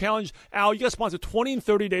 people, you challenge Al, you got to sponsor 20 in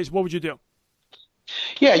 30 days, what would you do?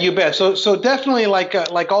 Yeah, you bet. So definitely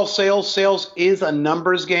like all sales is a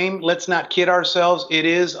numbers game. Let's not kid ourselves. It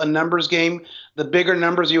is a numbers game. The bigger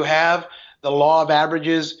numbers you have, the law of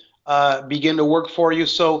averages begin to work for you.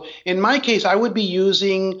 So in my case, I would be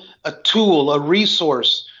using a tool, a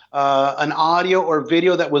resource, an audio or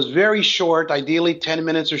video that was very short, ideally 10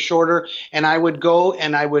 minutes or shorter. And I would go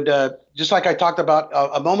and I would, just like I talked about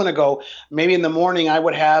a moment ago, maybe in the morning I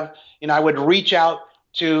would have, I would reach out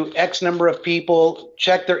to X number of people,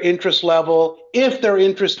 check their interest level. If they're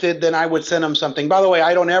interested, then I would send them something. By the way,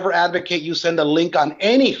 I don't ever advocate you send a link on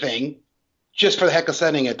anything just for the heck of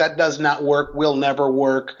sending it. That does not work, will never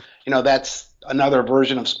work. That's another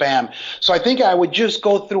version of spam. So I think I would just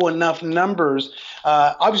go through enough numbers.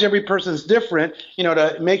 Obviously, every person's different.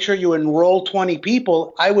 To make sure you enroll 20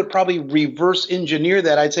 people, I would probably reverse engineer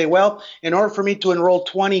that. I'd say, well, in order for me to enroll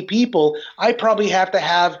 20 people, I probably have to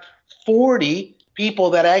have 40 people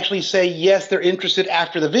that actually say yes, they're interested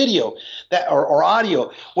after the video or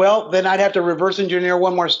audio. Well, then I'd have to reverse engineer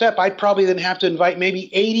one more step. I'd probably then have to invite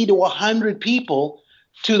maybe 80 to 100 people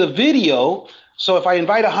to the video. So if I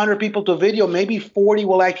invite 100 people to a video, maybe 40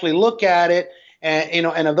 will actually look at it, and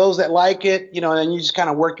and of those that like it, and then you just kind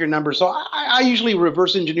of work your numbers. So I usually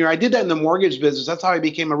reverse engineer. I did that in the mortgage business. That's how I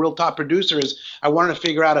became a real top producer. Is I wanted to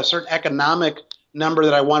figure out a certain economic number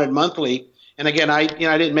that I wanted monthly. And again, I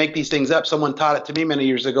didn't make these things up. Someone taught it to me many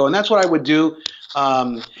years ago, and that's what I would do.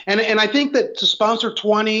 And I think that to sponsor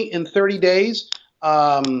 20 in 30 days,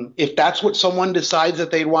 if that's what someone decides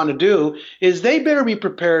that they'd want to do, is they better be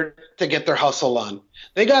prepared to get their hustle on.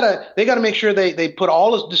 They gotta make sure they put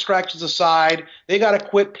all the distractions aside. They gotta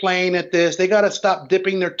quit playing at this. They gotta stop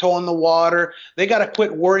dipping their toe in the water. They gotta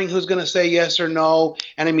quit worrying who's gonna say yes or no.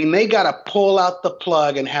 And they gotta pull out the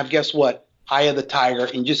plug and have, guess what? Eye of the tiger,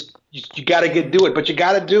 and you got to do it, but you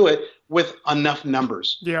got to do it with enough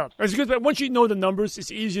numbers. Yeah, it's good. But once you know the numbers,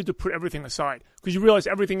 it's easier to put everything aside because you realize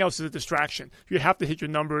everything else is a distraction. You have to hit your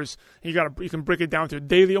numbers, and you can break it down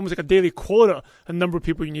to almost like a daily quota, a number of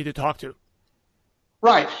people you need to talk to.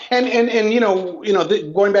 Right, and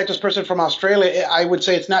going back to this person from Australia, I would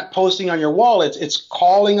say it's not posting on your wall. It's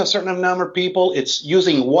calling a certain number of people. It's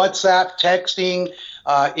using WhatsApp, texting.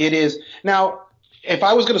 It is now. If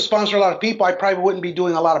I was going to sponsor a lot of people, I probably wouldn't be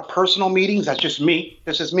doing a lot of personal meetings. That's just me.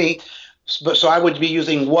 This is me. But so I would be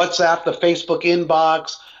using WhatsApp, the Facebook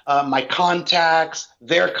inbox, my contacts,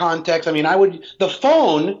 their contacts. I mean, the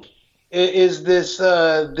phone is this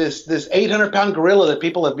 800-pound gorilla that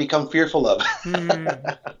people have become fearful of.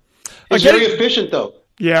 It's very efficient, though.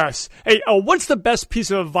 Yes. Hey, what's the best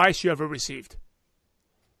piece of advice you ever received?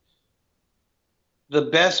 The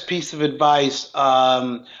best piece of advice,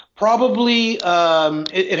 probably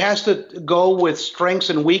it has to go with strengths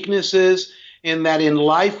and weaknesses. In that, in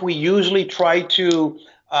life, we usually try to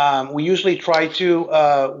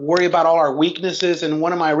worry about all our weaknesses. And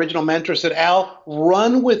one of my original mentors said, Al,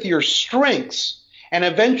 run with your strengths, and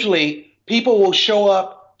eventually people will show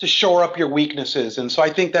up to shore up your weaknesses. And so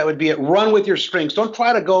I think that would be it. Run with your strengths. Don't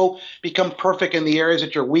try to go become perfect in the areas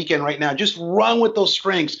that you're weak in right now. Just run with those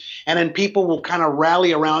strengths, and then people will kind of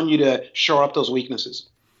rally around you to shore up those weaknesses.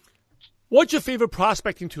 What's your favorite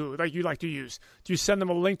prospecting tool that you like to use? Do you send them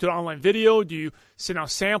a link to an online video? Do you send out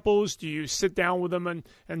samples? Do you sit down with them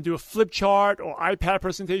and do a flip chart or iPad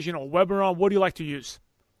presentation or webinar? What do you like to use?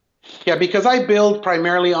 Yeah, because I build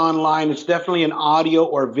primarily online, it's definitely an audio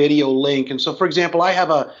or video link. And so, for example, I have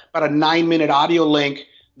about a 9-minute audio link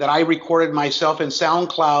that I recorded myself in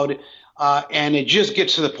SoundCloud, and it just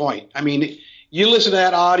gets to the point. I mean, you listen to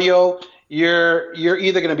that audio, you're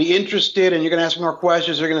either going to be interested and you're going to ask more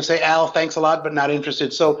questions. You're going to say, Al, thanks a lot, but not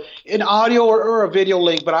interested. So an audio or a video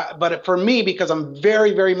link, but for me, because I'm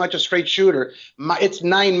very, very much a straight shooter, it's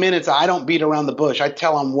 9 minutes. I don't beat around the bush. I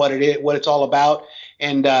tell them what it is, what it's all about,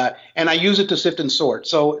 and I use it to sift and sort.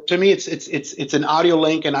 So to me, it's an audio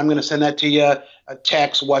link, and I'm going to send that to you, a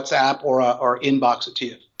text, WhatsApp, or inbox it to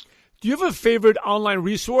you. Do you have a favorite online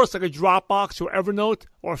resource like a Dropbox or Evernote,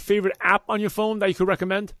 or a favorite app on your phone that you could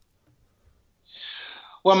recommend?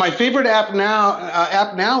 Well, my favorite app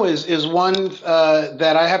now is one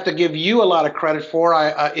that I have to give you a lot of credit for.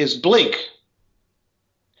 Is Blink.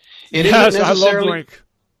 Yes, I love Blink.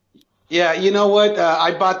 Yeah, you know what?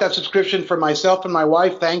 I bought that subscription for myself and my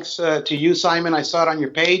wife. Thanks to you, Simon. I saw it on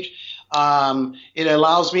your page. It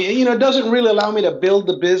allows me, it doesn't really allow me to build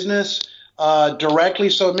the business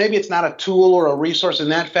directly. So maybe it's not a tool or a resource in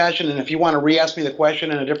that fashion. And if you want to re-ask me the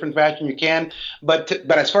question in a different fashion, you can. But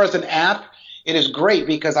as far as an app, it is great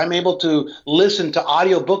because I'm able to listen to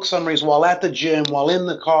audio book summaries while at the gym, while in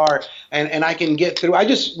the car, and I can get through. I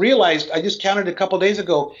just realized, I just counted a couple days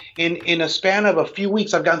ago, in a span of a few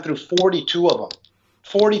weeks, I've gone through 42 of them,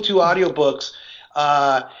 42 audiobooks.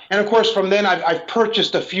 And of course, from then I've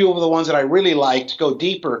purchased a few of the ones that I really like to go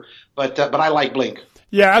deeper, but I like Blink.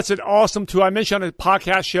 Yeah, that's an awesome tool. I mentioned on a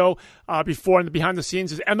podcast show before in the behind the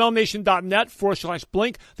scenes is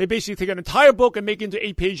mlnation.net/Blink. They basically take an entire book and make it into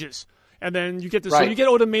 8 pages. And then you get so you get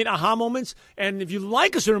all the main aha moments. And if you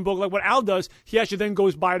like a certain book, like what Al does, he actually then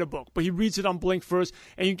goes buy the book. But he reads it on Blink first,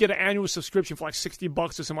 and you get an annual subscription for like $60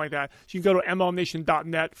 or something like that. So you can go to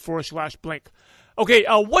mlnation.net/Blink. Okay,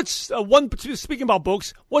 speaking about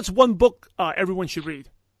books, what's one book everyone should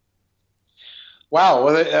read? Wow.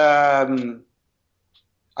 Well,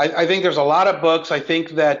 I think there's a lot of books. I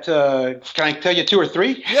think that, can I tell you 2 or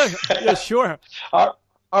 3? Yeah, sure.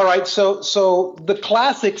 All right, so the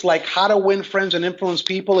classics like How to Win Friends and Influence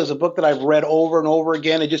People is a book that I've read over and over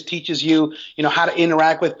again. It just teaches you, how to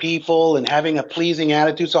interact with people and having a pleasing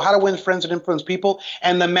attitude. So How to Win Friends and Influence People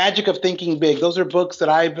and The Magic of Thinking Big. Those are books that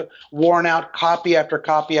I've worn out copy after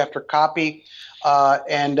copy after copy.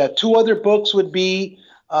 And 2 other books would be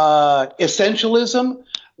Essentialism,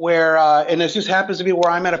 where and this just happens to be where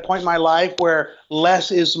I'm at a point in my life where less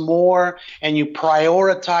is more, and you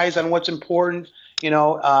prioritize on what's important.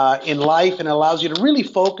 In life, and allows you to really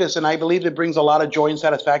focus. And I believe it brings a lot of joy and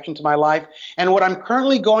satisfaction to my life. And what I'm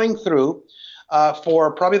currently going through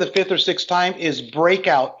for probably the 5th or 6th time is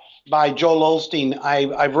Breakout by Joel Osteen.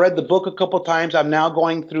 I've read the book a couple times. I'm now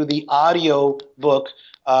going through the audio book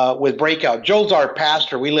with Breakout. Joel's our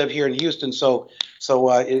pastor. We live here in Houston, so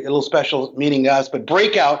a little special meaning to us. But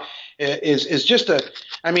Breakout is just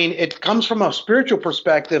it comes from a spiritual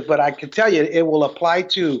perspective, but I can tell you it will apply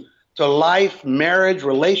to life, marriage,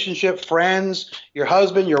 relationship, friends, your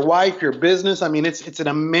husband, your wife, your business. It's an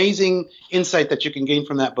amazing insight that you can gain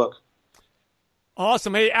from that book.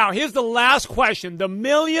 Awesome. Hey, Al, here's the last question, the $1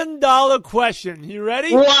 million question. You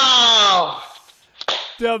ready? Wow.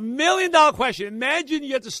 The $1 million question. Imagine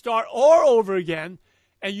you had to start all over again,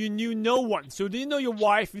 and you knew no one. So you didn't know your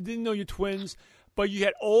wife, you didn't know your twins, but you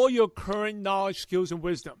had all your current knowledge, skills, and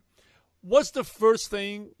wisdom. what's the first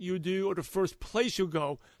thing you do or the first place you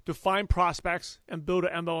go to find prospects and build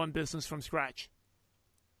an MLM business from scratch?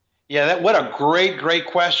 Yeah, what a great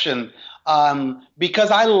question.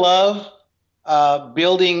 Because I love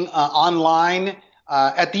building online.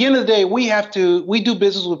 At the end of the day, we do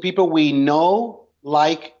business with people we know,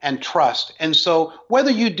 like, and trust. And so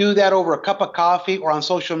whether you do that over a cup of coffee or on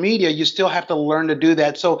social media, you still have to learn to do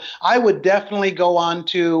that. So I would definitely go on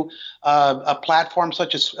to a platform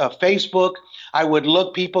such as Facebook. I would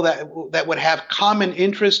look people that would have common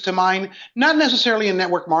interest to mine, not necessarily in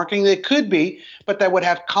network marketing. They could be, but that would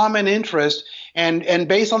have common interest. And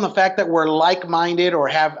based on the fact that we're like-minded or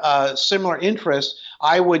have similar interests,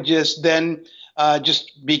 I would just then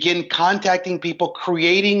just begin contacting people,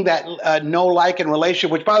 creating that know, like, and relationship,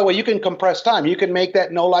 which, by the way, you can compress time. You can make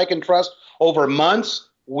that know, like, and trust over months,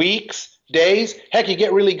 weeks, days. Heck, you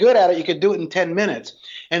get really good at it, you could do it in 10 minutes.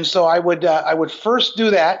 And so I would first do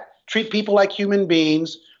that, treat people like human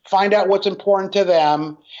beings, find out what's important to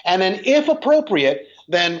them, and then, if appropriate,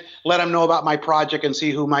 then let them know about my project and see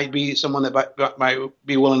who might be someone that might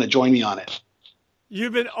be willing to join me on it.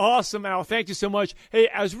 You've been awesome, Al. Thank you so much. Hey,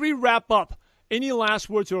 as we wrap up, any last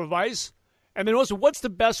words or advice? And then also, what's the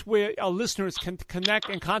best way our listeners can connect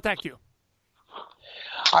and contact you?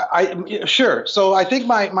 Sure. So I think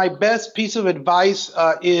my best piece of advice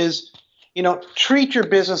is, treat your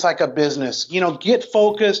business like a business. Get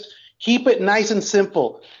focused, keep it nice and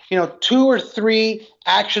simple. 2 or 3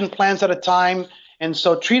 action plans at a time. And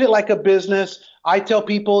so treat it like a business. I tell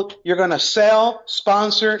people you're going to sell,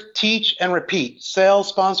 sponsor, teach, and repeat. Sell,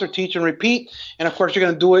 sponsor, teach, and repeat. And, of course, you're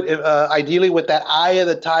going to do it ideally with that eye of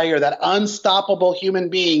the tiger, that unstoppable human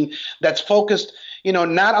being that's focused,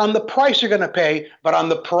 not on the price you're going to pay, but on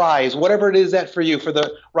the prize, whatever it is that for you. For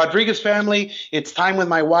the Rodriguez family, it's time with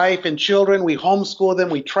my wife and children. We homeschool them.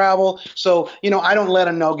 We travel. So, I don't let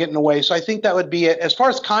them know getting away. So I think that would be it. As far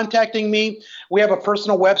as contacting me, we have a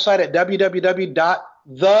personal website at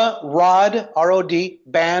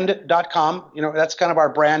www.therodband.com. That's kind of our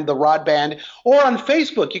brand, The Rod Band. Or on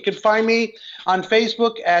Facebook. You can find me on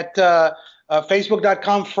Facebook at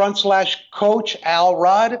facebook.com/Coach Al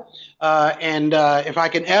Rod. And if I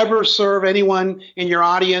can ever serve anyone in your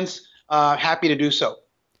audience, happy to do so.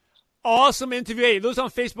 Awesome interview. Hey, those on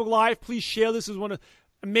Facebook Live, please share. This is one of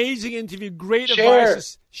amazing interview, great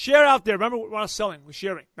advice. Share out there. Remember, we're not selling, we're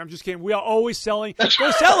sharing. I'm just kidding. We are always selling.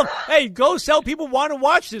 Go sell them. Hey, go sell. People want to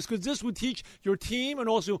watch this because this would teach your team and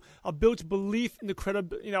also builds belief in the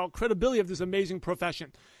credibility of this amazing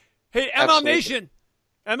profession. Hey, MLM Nation,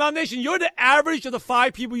 you're the average of the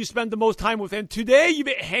 5 people you spend the most time with. And today you've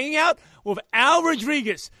been hanging out with Al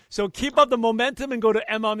Rodriguez. So keep up the momentum and go to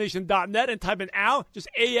MLMNation.net and type in Al, just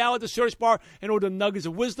AL at the search bar, and order nuggets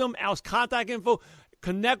of wisdom, Al's contact info.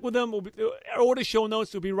 Connect with them. Or the show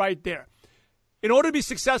notes will be right there. In order to be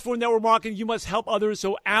successful in network marketing, you must help others.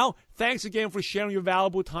 So, Al, thanks again for sharing your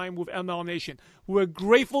valuable time with MLM Nation. We're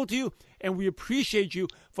grateful to you, and we appreciate you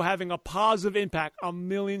for having a positive impact on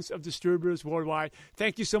millions of distributors worldwide.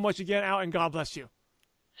 Thank you so much again, Al, and God bless you.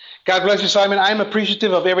 God bless you, Simon. I'm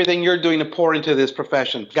appreciative of everything you're doing to pour into this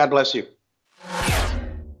profession. God bless you.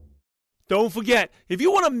 Don't forget, if you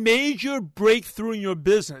want a major breakthrough in your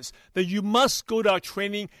business, then you must go to our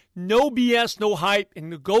training, No BS, No Hype,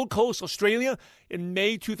 in the Gold Coast, Australia in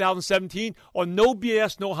May 2017, or No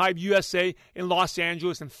BS, No Hype USA in Los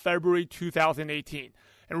Angeles in February 2018.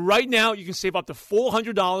 And right now, you can save up to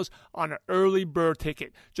 $400 on an early bird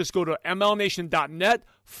ticket. Just go to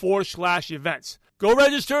mlnation.net/events. Go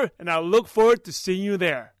register, and I look forward to seeing you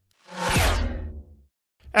there.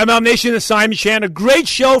 MLM Nation and Simon Chan, a great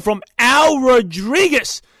show from Al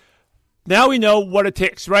Rodriguez. Now we know what it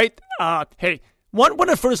takes, right? Hey, one of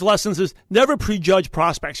the first lessons is never prejudge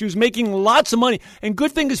prospects. He was making lots of money, and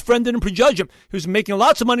good thing his friend didn't prejudge him. He was making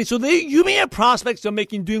lots of money, so you may have prospects that are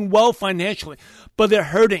doing well financially, but they're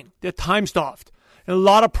hurting. They're time-starved. And a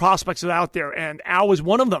lot of prospects are out there, and Al was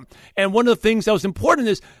one of them. And one of the things that was important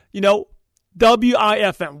is,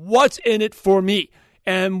 WIFM, what's in it for me?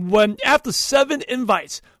 And when after 7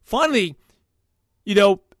 invites, finally,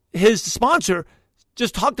 his sponsor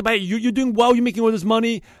just talked about it. You're doing well, you're making all this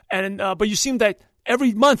money, and but you seem that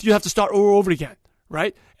every month you have to start all over again,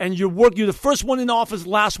 right? And you're the first one in office,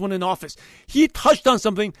 last one in office. He touched on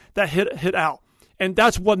something that hit Al, and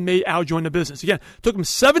that's what made Al join the business. Again, took him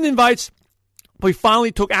 7 invites, but he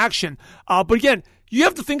finally took action. But again, you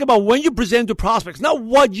have to think about when you present to prospects, not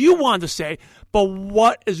what you want to say, but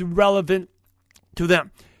what is relevant to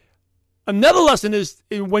them. Another lesson is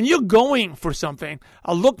when you're going for something,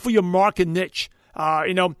 look for your market niche.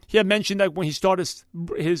 He had mentioned that when he started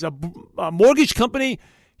his mortgage company,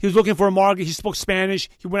 He was looking for a market. He spoke Spanish.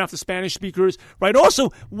 He went after Spanish speakers, right? Also,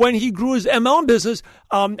 when he grew his MLM business,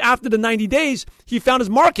 after the 90 days, he found his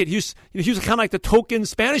market. He was kind of like the token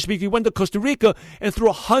Spanish speaker. He went to Costa Rica and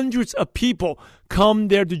threw hundreds of people come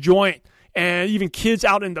there to join. And even kids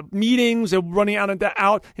out in the meetings and running out. And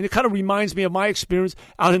it kind of reminds me of my experience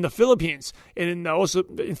out in the Philippines. And also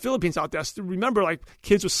in Philippines out there. I still remember, like,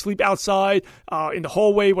 kids would sleep outside in the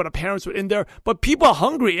hallway when the parents were in there. But people are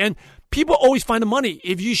hungry, and people always find the money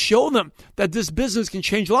if you show them that this business can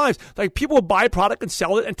change lives. Like, people will buy a product and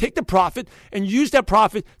sell it and take the profit and use that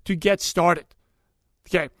profit to get started.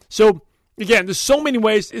 Okay, so again, there's so many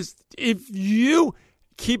ways. If you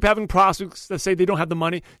keep having prospects that say they don't have the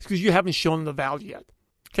money, it's because you haven't shown them the value yet.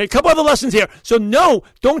 Okay, a couple other lessons here. So no,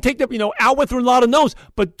 don't take Al went through a lot of no's,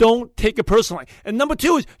 but don't take it personally. And number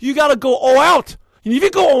 2 is you got to go all out. And if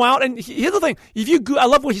you go all out, and here's the thing, I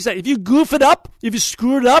love what he said, if you goof it up, if you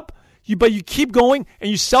screw it up, but you keep going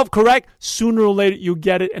and you self-correct, sooner or later you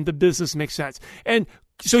get it and the business makes sense. And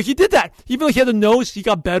so he did that. Even though he had the nose, he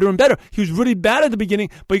got better and better. He was really bad at the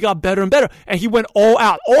beginning, but he got better and better. And he went all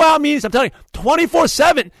out. All out means, I'm telling you,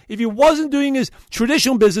 24/7. If he wasn't doing his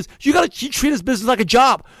traditional business, he treat his business like a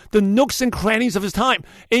job. The nooks and crannies of his time.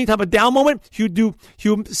 Anytime a down moment, he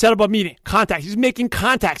would set up a meeting, contact. He's making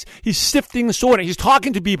contacts. He's sifting and sorting. He's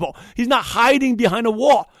talking to people. He's not hiding behind a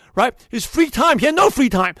wall, right? His free time, he had no free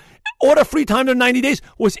time. All the free time in 90 days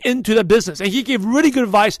was into the business. And he gave really good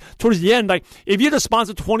advice towards the end. Like, if you're to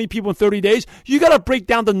sponsor 20 people in 30 days, you got to break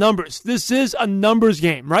down the numbers. This is a numbers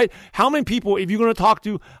game, right? How many people, if you're going to talk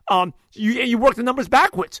to, you work the numbers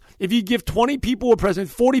backwards. If you give 20 people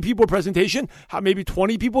 40 people a presentation, maybe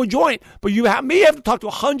 20 people join. But you may have to talk to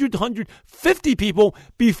 100 to 150 people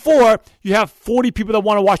before you have 40 people that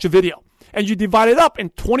want to watch a video. And you divide it up in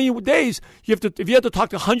 20 days. If you have to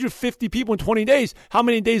talk to 150 people in 20 days, how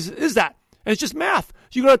many days is that? And it's just math.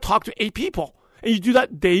 You got to talk to 8 people. And you do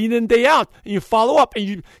that day in and day out. And you follow up.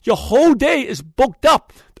 And your whole day is booked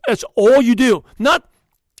up. That's all you do. I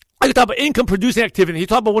can talk about income producing activity. You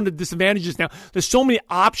talk about one of the disadvantages now. There's so many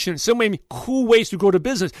options, so many cool ways to grow the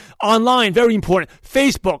business. Online, very important.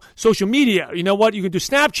 Facebook, social media. You know what? You can do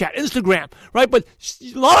Snapchat, Instagram, right? But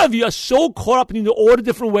a lot of you are so caught up in all the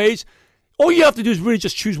different ways. All you have to do is really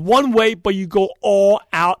just choose one way, but you go all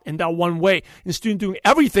out in that one way. Instead of doing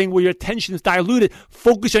everything where your attention is diluted,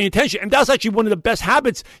 focus on your attention. And that's actually one of the best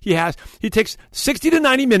habits he has. He takes 60 to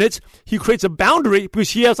 90 minutes. He creates a boundary because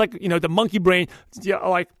he has the monkey brain,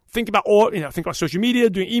 think about social media,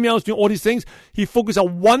 doing emails, doing all these things. He focuses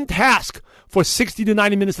on one task for 60 to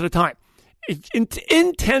 90 minutes at a time.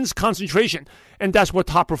 Intense concentration. And that's what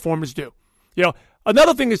top performers do.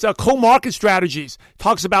 Another thing is co-market strategies.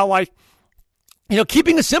 Talks about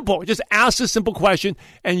keeping it simple. Just ask a simple question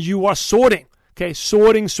and you are sorting. Okay,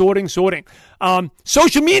 sorting.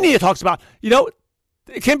 Social media talks about,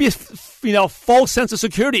 it can be a false sense of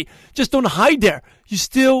security. Just don't hide there. You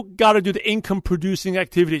still got to do the income producing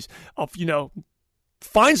activities of,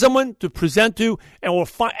 find someone to present to or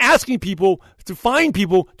asking people to find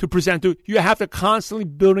people to present to. You have to constantly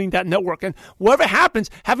building that network. And whatever happens,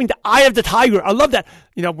 having the eye of the tiger. I love that.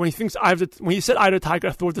 When he said eye of the tiger,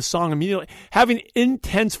 I thought of the song immediately. Having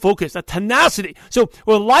intense focus, a tenacity. So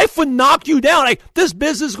when life would knock you down, like this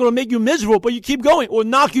business is going to make you miserable, but you keep going, or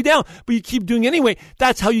knock you down, but you keep doing anyway.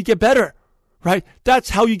 That's how you get better, right? That's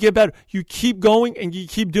how you get better. You keep going and you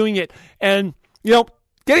keep doing it. And,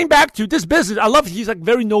 getting back to this business, I love it. He's like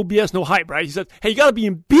very no BS, no hype, right? He says, hey, you got to be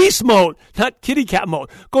in beast mode, not kitty cat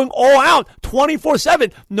mode. Going all out,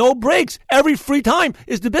 24/7, no breaks. Every free time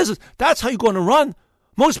is the business. That's how you're going to run.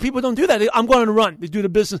 Most people don't do that. I'm going to run. They do the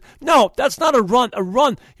business. No, that's not a run. A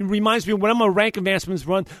run, it reminds me of when I'm on Rank Advancements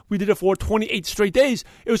run, we did it for 28 straight days.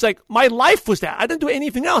 It was like my life was that. I didn't do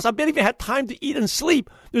anything else. I barely even had time to eat and sleep.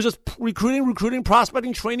 There's just recruiting,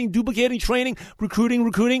 prospecting, training, duplicating training,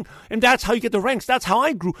 recruiting. And that's how you get the ranks. That's how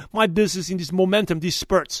I grew my business in this momentum, these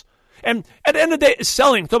spurts. And at the end of the day, it's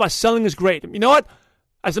selling. Talk about selling is great. You know what?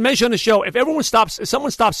 As I mentioned on the show, if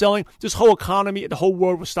someone stops selling, this whole economy, the whole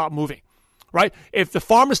world will stop moving. Right? If the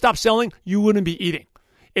farmers stopped selling, you wouldn't be eating.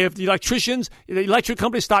 If the electric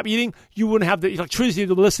companies stopped eating, you wouldn't have the electricity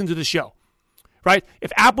to listen to the show. Right?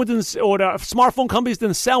 If Apple didn't, or the smartphone companies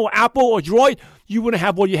didn't sell, or Apple or Droid, you wouldn't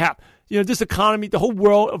have what you have. This economy, the whole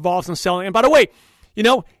world evolves on selling. And by the way,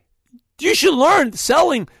 you should learn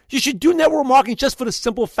selling. You should do network marketing just for the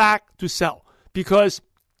simple fact to sell. Because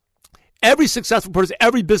every successful person,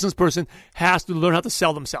 every business person has to learn how to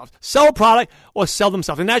sell themselves. Sell a product or sell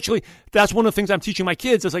themselves. And actually, that's one of the things I'm teaching my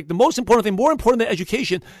kids. It's like the most important thing, more important than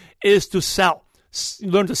education, is to sell.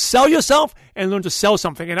 learn to sell yourself and learn to sell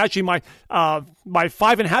something. And actually, my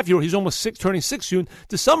 5.5-year-old, he's almost turning 6 soon.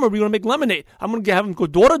 This summer, we're going to make lemonade. I'm going to have him go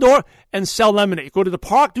door to door and sell lemonade. Go to the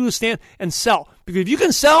park, do a stand, and sell. Because if you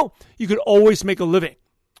can sell, you could always make a living,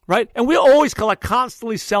 right? And we're always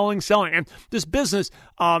constantly selling. And this business,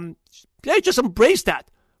 just embrace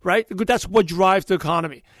that, right? Because that's what drives the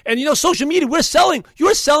economy. And, social media, we're selling.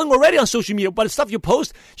 You're selling already on social media. By the stuff you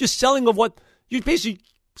post, just selling of what you basically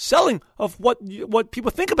selling of what people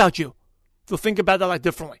think about you. They'll think about that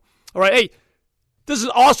differently. All right, hey, this is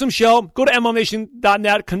an awesome show. Go to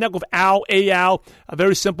MLMNation.net, connect with Al,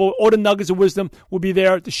 very simple. All the nuggets of wisdom will be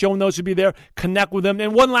there. The show notes will be there. Connect with them.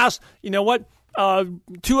 And one last, 2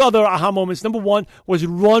 other aha moments. Number 1 was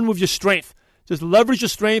run with your strength. Just leverage your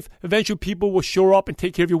strength. Eventually, people will show up and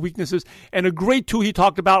take care of your weaknesses. And a great tool he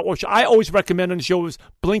talked about, which I always recommend on the show, is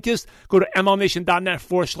Blinkist. Go to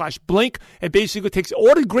MLMNation.net/Blink. It basically takes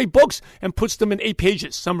all the great books and puts them in 8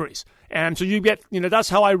 pages, summaries. And so you get, that's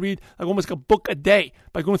how I read almost a book a day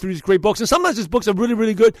by going through these great books. And sometimes these books are really,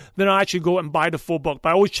 really good. Then I actually go and buy the full book. But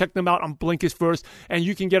I always check them out on Blinkist first. And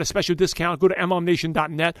you can get a special discount. Go to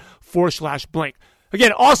MLMNation.net/Blink.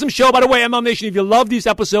 Again, awesome show. By the way, MLM Nation, if you love these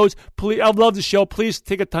episodes, I love the show. Please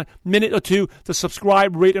take a minute or 2 to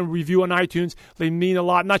subscribe, rate, and review on iTunes. They mean a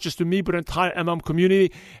lot, not just to me, but the entire MLM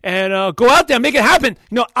community. And go out there, make it happen.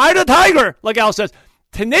 Eye the tiger, like Al says.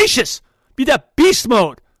 Tenacious. Be that beast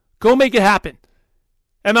mode. Go make it happen.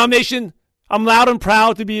 MLM Nation, I'm loud and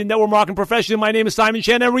proud to be a network marketing professional. My name is Simon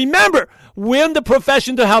Chan. And remember, we're in the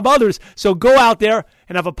profession to help others. So go out there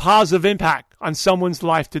and have a positive impact on someone's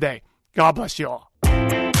life today. God bless you all.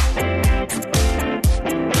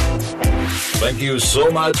 Thank you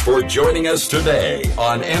so much for joining us today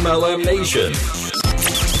on MLM Nation.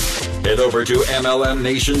 Head over to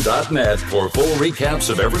MLMNation.net for full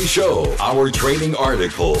recaps of every show, our training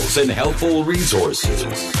articles, and helpful resources.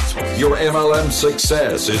 Your MLM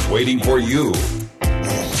success is waiting for you.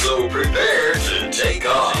 So prepare to take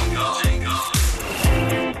off.